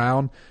first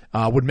round.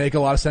 Would make a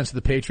lot of sense to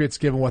the Patriots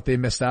given what they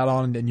missed out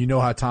on. And you know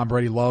how Tom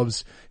Brady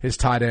loves his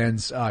tight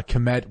ends.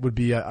 Kmet would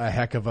be a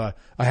heck of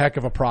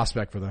a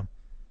prospect for them.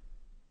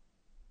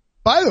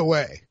 By the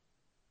way,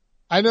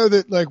 I know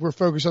that like we're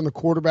focused on the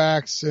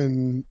quarterbacks,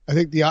 and I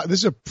think this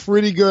is a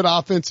pretty good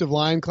offensive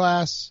line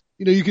class.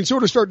 You know, you can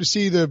sort of start to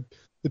see the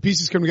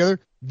pieces come together.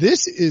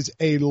 This is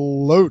a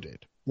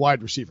loaded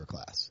wide receiver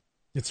class.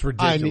 It's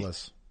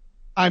ridiculous.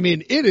 I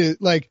mean, it is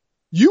like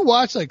you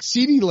watch like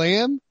CeeDee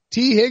Lamb,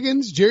 T.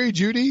 Higgins, Jerry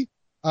Jeudy,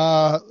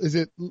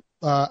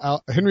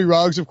 Henry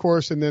Ruggs, of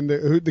course, and then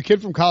the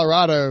kid from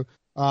Colorado,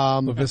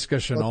 Laviska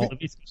Shenault.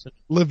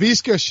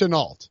 Laviska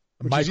Shenault.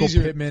 Michael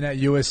Pittman at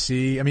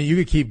USC. I mean, you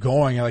could keep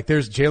going. Like,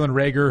 there's Jalen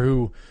Reagor,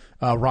 who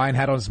Ryan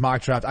had on his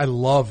mock draft. I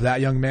love that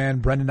young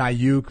man. Brendan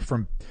Ayuk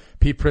from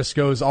Pete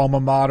Prisco's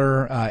alma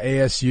mater,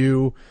 ASU.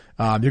 You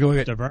can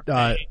look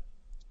at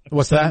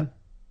what's that?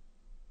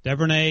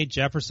 Duvernay,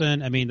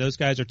 Jefferson. I mean, those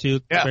guys are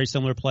two very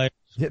similar players.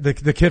 Yeah,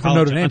 the kid from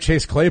Notre Dame,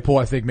 Chase Claypool,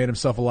 I think made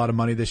himself a lot of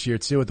money this year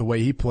too with the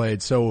way he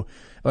played. So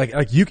like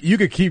you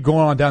could keep going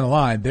on down the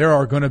line. There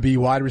are going to be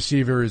wide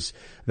receivers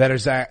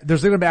there's going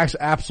to be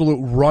absolute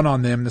run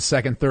on them in the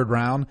second, third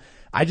round.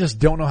 I just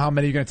don't know how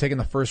many you're going to take in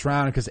the first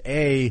round because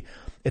A,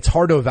 it's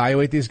hard to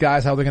evaluate these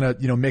guys, how they're going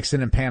to, you know, mix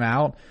in and pan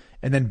out.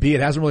 And then B,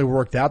 it hasn't really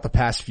worked out the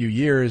past few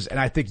years. And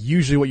I think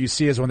usually what you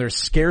see is when there's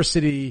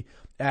scarcity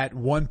at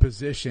one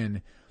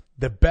position,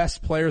 the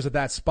best players at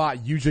that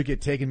spot usually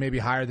get taken maybe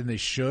higher than they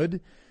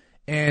should.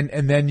 And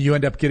then you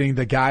end up getting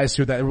the guys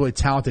who are that really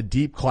talented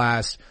deep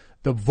class.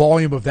 The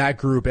volume of that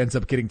group ends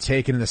up getting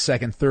taken in the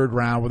second, third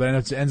round, where then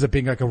it ends up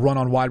being like a run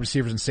on wide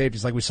receivers and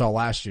safeties like we saw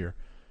last year.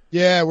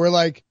 Yeah, we're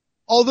like,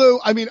 although,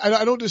 I mean,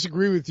 I don't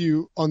disagree with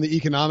you on the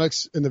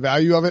economics and the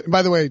value of it. And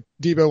by the way,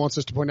 Debo wants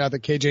us to point out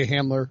that KJ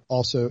Hamler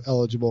also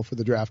eligible for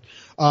the draft.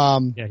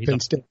 Penn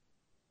State.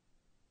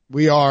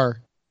 We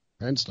are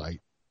Penn State.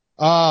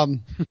 Well,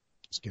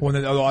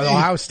 the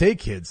Ohio State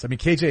kids. I mean,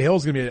 KJ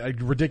Hill's going to be a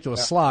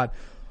ridiculous slot.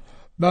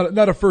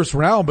 Not a first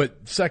round,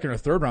 but second or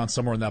third round,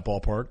 somewhere in that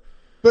ballpark.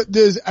 But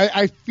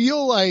I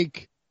feel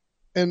like,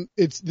 and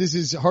this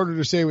is harder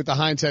to say with the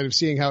hindsight of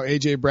seeing how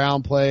AJ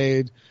Brown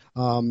played,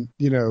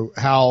 you know,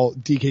 how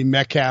DK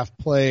Metcalf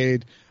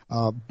played.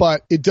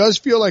 But it does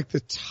feel like the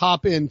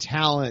top end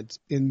talent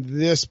in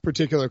this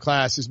particular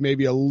class is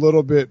maybe a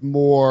little bit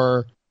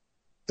more.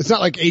 It's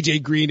not like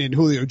AJ Green and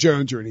Julio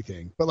Jones or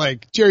anything, but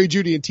like Jerry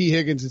Jeudy and T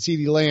Higgins and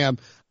CeeDee Lamb.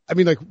 I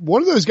mean, like two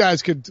of those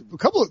guys could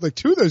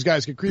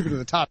creep into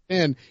the top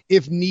 10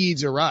 if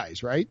needs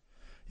arise, right?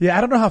 Yeah,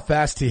 I don't know how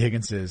fast T.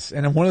 Higgins is.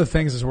 And one of the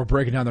things is we're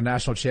breaking down the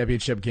national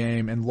championship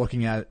game and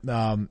looking at,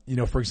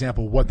 for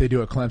example, what they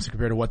do at Clemson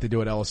compared to what they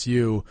do at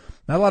LSU.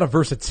 Not a lot of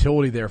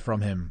versatility there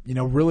from him.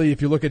 Really,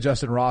 if you look at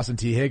Justin Ross and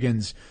T.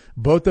 Higgins,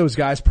 both those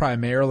guys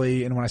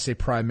primarily, and when I say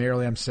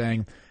primarily, I'm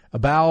saying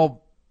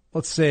about,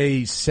 let's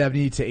say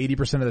 70 to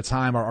 80% of the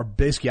time are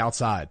basically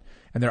outside.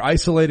 And they're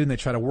isolated and they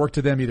try to work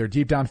to them either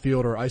deep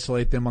downfield or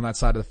isolate them on that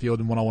side of the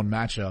field in one-on-one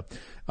matchup.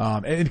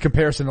 In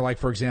comparison to, like,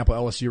 for example,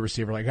 LSU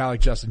receiver, like a guy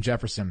like Justin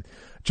Jefferson.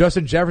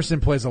 Justin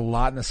Jefferson plays a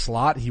lot in the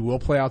slot. He will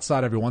play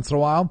outside every once in a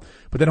while,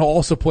 but then he'll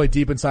also play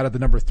deep inside of the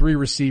number 3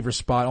 receiver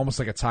spot, almost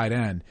like a tight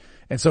end.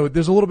 And so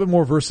there's a little bit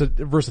more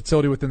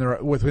versatility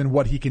within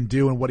what he can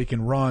do and what he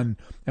can run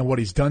and what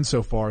he's done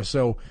so far.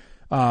 So,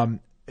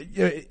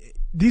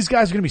 these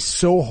guys are going to be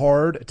so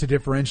hard to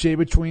differentiate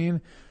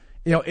between.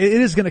 It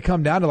is going to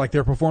come down to like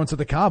their performance at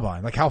the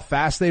combine, like how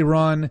fast they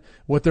run,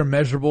 what their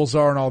measurables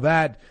are and all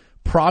that,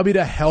 probably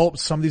to help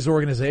some of these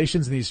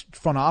organizations and these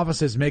front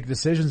offices make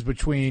decisions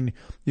between,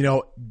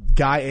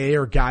 guy A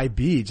or guy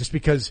B, just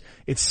because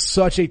it's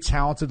such a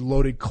talented,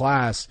 loaded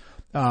class.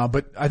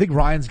 But I think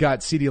Ryan's got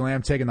CeeDee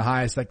Lamb taking the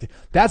highest. Like,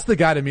 that's the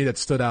guy to me that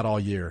stood out all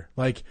year.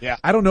 Like, yeah.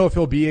 I don't know if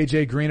he'll be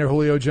AJ Green or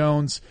Julio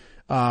Jones,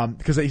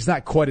 because he's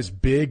not quite as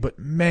big, but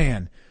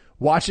man,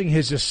 watching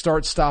his just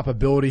start-stop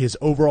ability, his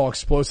overall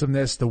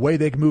explosiveness, the way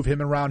they can move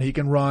him around, he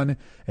can run,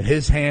 and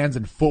his hands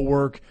and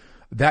footwork,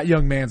 that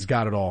young man's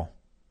got it all.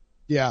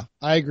 Yeah,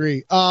 I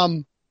agree.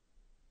 You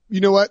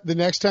know what? The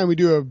next time we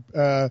do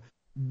a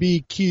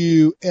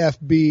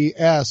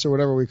BQFBS or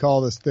whatever we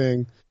call this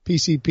thing,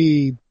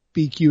 PCP,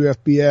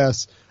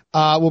 BQFBS,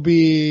 will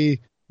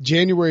be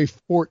January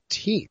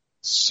 14th.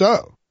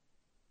 So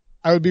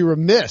I would be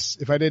remiss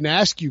if I didn't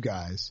ask you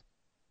guys,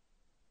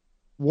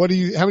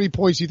 how many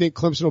points do you think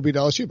Clemson will beat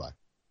LSU by?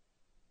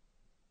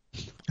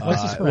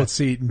 Let's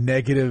see,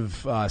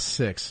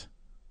 -6.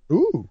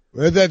 Ooh,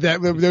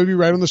 that would be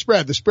right on the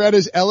spread. The spread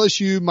is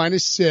LSU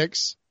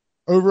 -6,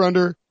 over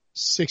under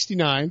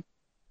 69.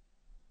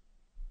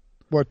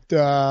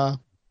 I'm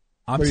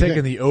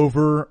taking the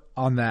over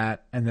on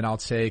that, and then I'll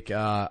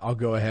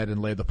go ahead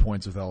and lay the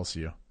points with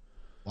LSU.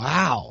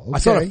 Wow. Okay. I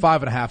saw it at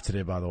 5.5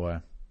 today, by the way.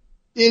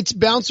 It's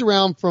bounced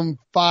around from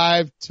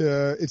 5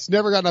 to, it's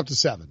never gotten up to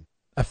 7.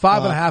 At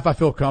 5.5, I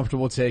feel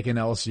comfortable taking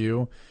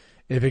LSU.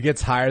 If it gets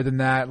higher than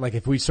that, like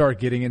if we start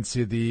getting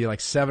into the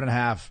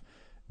 7.5,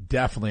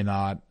 definitely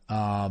not.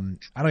 I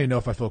don't even know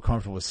if I feel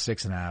comfortable with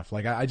 6.5.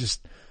 Like I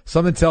just,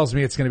 something tells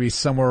me it's going to be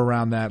somewhere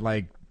around that.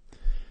 Like,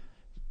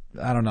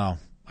 I don't know.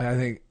 I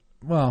think,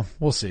 well,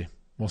 we'll see.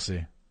 We'll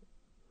see.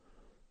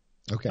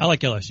 Okay. I like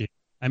LSU.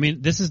 I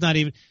mean,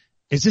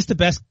 is this the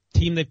best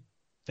team they've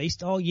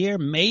faced all year?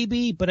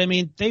 Maybe, but I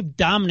mean, they've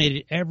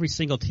dominated every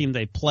single team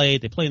they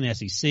played. They play in the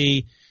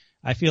SEC.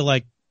 I feel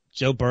like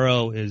Joe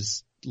Burrow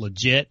is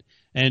legit.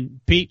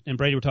 And Pete and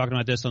Brady were talking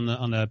about this on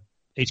the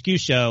HQ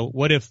show.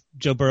 What if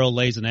Joe Burrow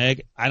lays an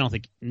egg? I don't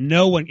think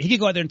he could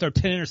go out there and throw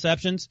 10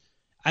 interceptions.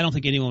 I don't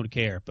think anyone would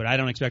care, but I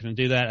don't expect him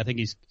to do that. I think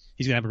he's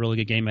going to have a really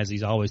good game as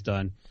he's always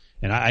done.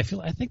 And I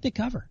think they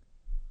cover.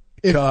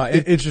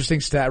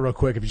 Interesting stat real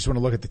quick. If you just want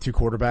to look at the two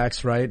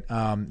quarterbacks, right?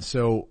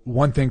 So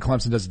one thing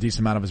Clemson does a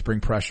decent amount of is bring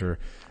pressure.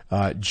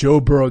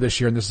 Joe Burrow this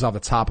year, and this is off the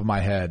top of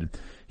my head,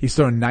 he's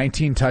thrown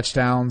 19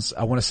 touchdowns.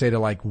 I want to say to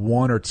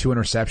 1 or 2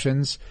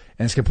 interceptions,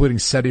 and he's completing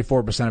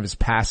 74% of his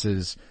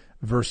passes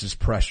versus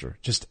pressure.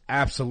 Just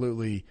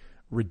absolutely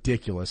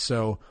ridiculous.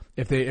 So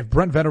if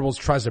Brent Venables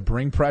tries to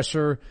bring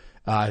pressure,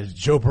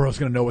 Joe Burrow's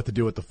going to know what to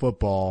do with the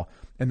football.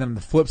 And then on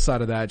the flip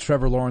side of that,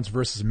 Trevor Lawrence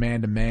versus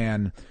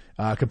man-to-man,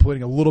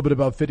 completing a little bit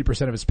above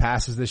 50% of his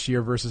passes this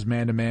year versus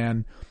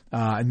man-to-man.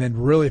 And then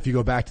really if you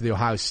go back to the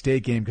Ohio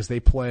State game, because they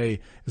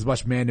play as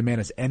much man-to-man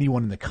as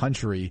anyone in the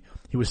country,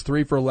 he was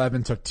 3 for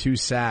 11, took 2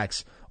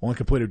 sacks, only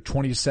completed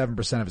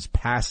 27% of his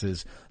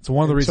passes. It's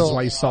one of the reasons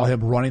why you saw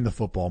him running the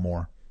football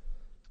more.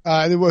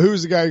 Who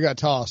was the guy who got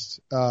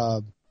tossed?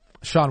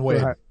 Shaun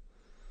Wade.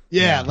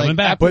 Yeah, coming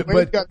back.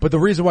 But the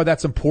reason why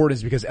that's important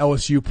is because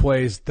LSU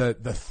plays the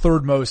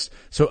third most.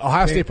 So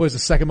Ohio State plays the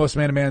second most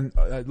man-to-man.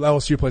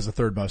 LSU plays the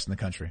third most in the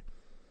country.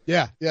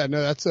 Yeah, no,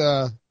 that's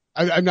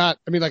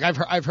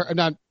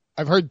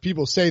I've heard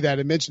people say that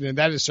and mention it, and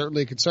that is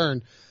certainly a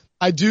concern.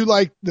 I do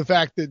like the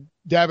fact that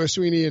Dabo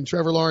Swinney and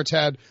Trevor Lawrence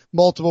had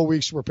multiple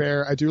weeks to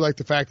prepare. I do like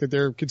the fact that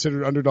they're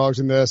considered underdogs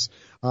in this.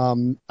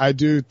 I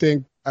do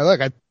think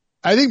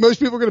I think most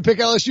people are going to pick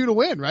LSU to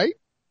win, right?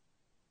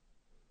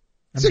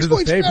 They're the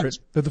favorite.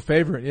 They're the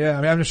favorite. Yeah.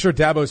 I mean, I'm sure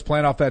Dabo's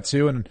playing off that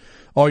too. And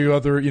all you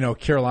other,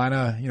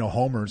 Carolina,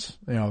 homers,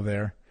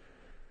 there.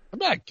 I'm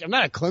not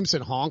a Clemson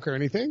honk or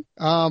anything.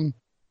 I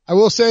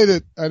will say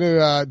that I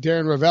know,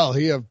 Darren Ravel,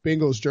 he of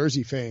Bengals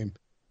jersey fame.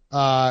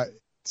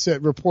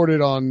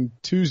 reported on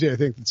Tuesday, I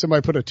think, that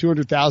somebody put a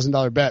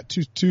 $200,000 bet,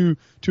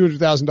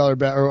 $200,000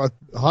 bet, or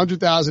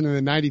 $100,000 and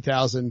then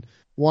 $90,000.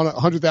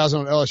 $100,000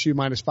 on LSU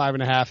minus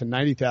 5.5 and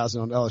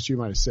 $90,000 on LSU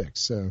minus 6.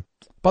 So,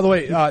 by the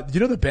way, you know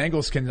the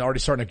Bengals can already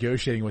start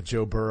negotiating with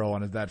Joe Burrow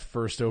on that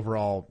first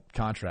overall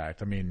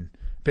contract. I mean,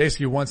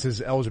 basically once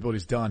his eligibility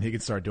is done, he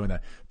can start doing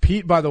that.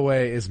 Pete, by the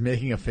way, is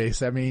making a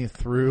face at me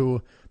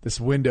through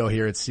this window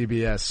here at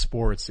CBS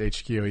Sports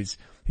HQ.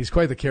 He's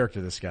quite the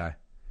character, this guy.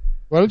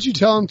 Why don't you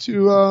tell him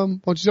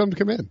to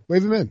come in?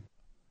 Wave him in.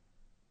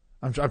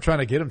 I'm trying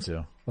to get him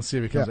to. Let's see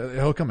if he comes. Yeah.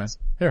 He'll come in.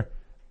 Here.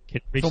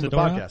 Film the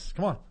podcast.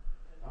 Come on.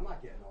 I'm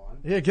not getting on.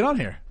 Yeah, get on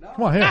here. No.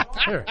 Come on, here. No,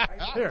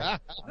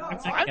 I'm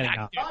not getting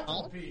on.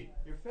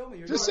 You're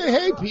filming. Just say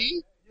hey,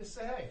 Pete. Just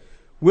say hey.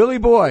 Willie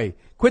boy,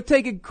 quit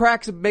making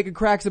cracks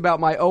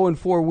about my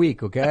 0-4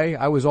 week, okay?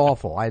 I was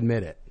awful. I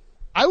admit it.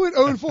 I went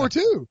 0-4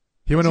 too.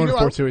 He went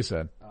 0-4 too, he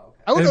said. Oh, okay.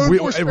 I went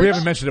 0-4 we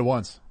haven't mentioned it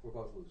once. We're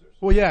both losers.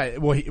 Well, yeah.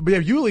 Well,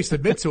 you at least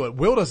admit to it.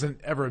 Will doesn't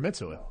ever admit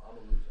to it. No, I'm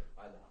a loser.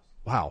 I know.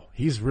 Wow.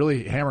 He's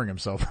really hammering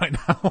himself right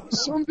now.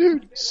 Some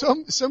dude,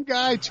 some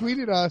guy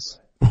tweeted us.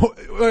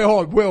 Wait,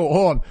 hold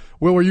on.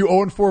 Will, were you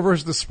 0-4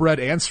 versus the spread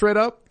and straight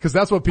up? Because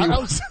that's what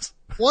people.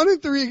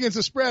 1-3 against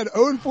the spread,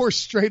 0-4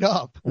 straight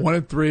up.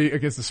 1-3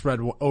 against the spread,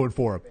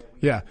 0-4.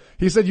 Yeah,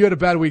 he said you had a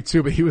bad week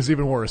too, but he was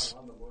even worse.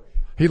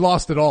 He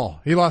lost it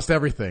all. He lost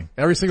everything.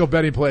 Every single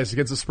bet he placed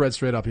against the spread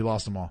straight up, he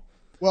lost them all.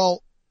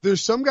 Well,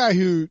 there's some guy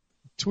who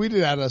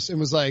tweeted at us and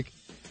was like,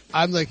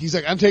 I'm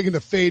taking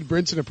the fade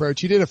Brinson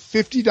approach. He did a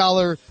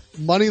 $50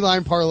 money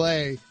line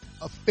parlay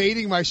of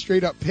fading my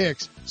straight up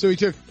picks. So he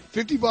took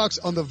 $50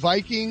 on the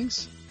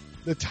Vikings,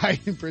 the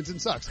Titans.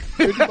 Brinson sucks.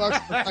 $50 on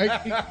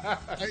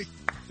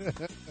the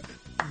Vikings,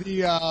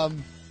 the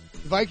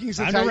Vikings,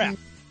 the Titans,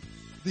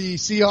 the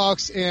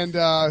Seahawks, and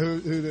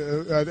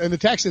and the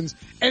Texans.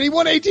 And he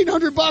won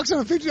 $1,800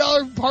 on a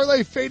 $50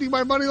 parlay fading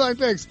my money line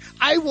picks.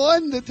 I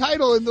won the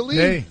title in the league.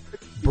 Hey,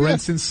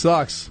 Brinson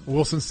sucks.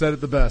 Wilson said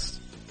it the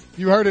best.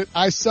 You heard it.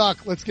 I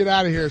suck. Let's get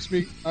out of here.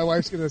 My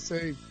wife's going to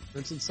say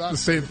Brinson sucks. The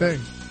same thing.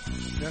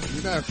 Yeah,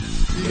 you know.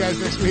 See you guys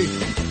next week.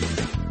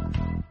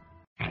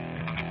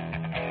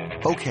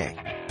 Okay,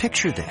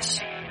 picture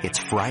this. It's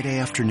Friday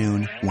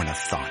afternoon when a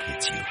thought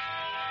hits you.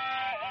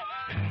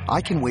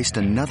 I can waste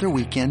another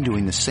weekend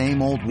doing the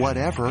same old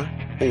whatever,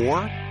 or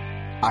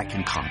I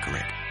can conquer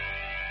it.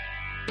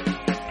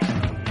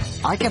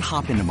 I can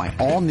hop into my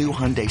all-new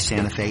Hyundai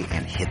Santa Fe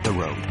and hit the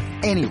road.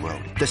 Any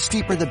road. The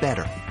steeper the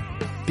better.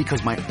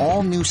 Because my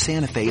all-new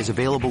Santa Fe is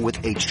available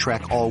with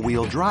H-Track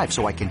all-wheel drive,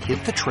 so I can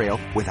hit the trail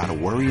without a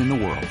worry in the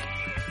world.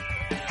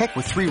 Heck,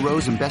 with 3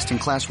 rows and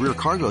best-in-class rear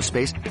cargo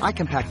space, I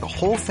can pack the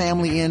whole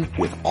family in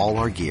with all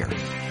our gear.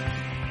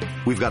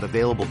 We've got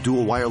available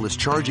dual wireless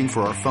charging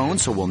for our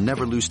phones, so we'll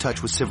never lose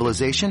touch with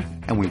civilization,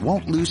 and we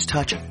won't lose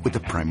touch with the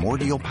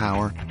primordial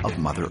power of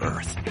Mother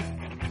Earth.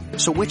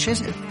 So which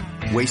is it?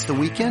 Waste the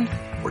weekend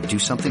or do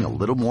something a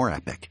little more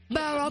epic?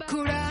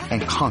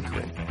 And conquer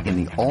it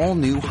in the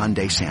all-new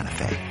Hyundai Santa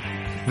Fe.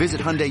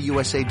 Visit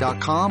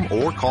HyundaiUSA.com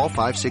or call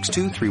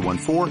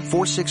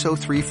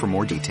 562-314-4603 for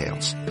more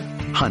details.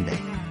 Hyundai,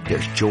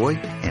 there's joy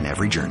in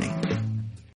every journey.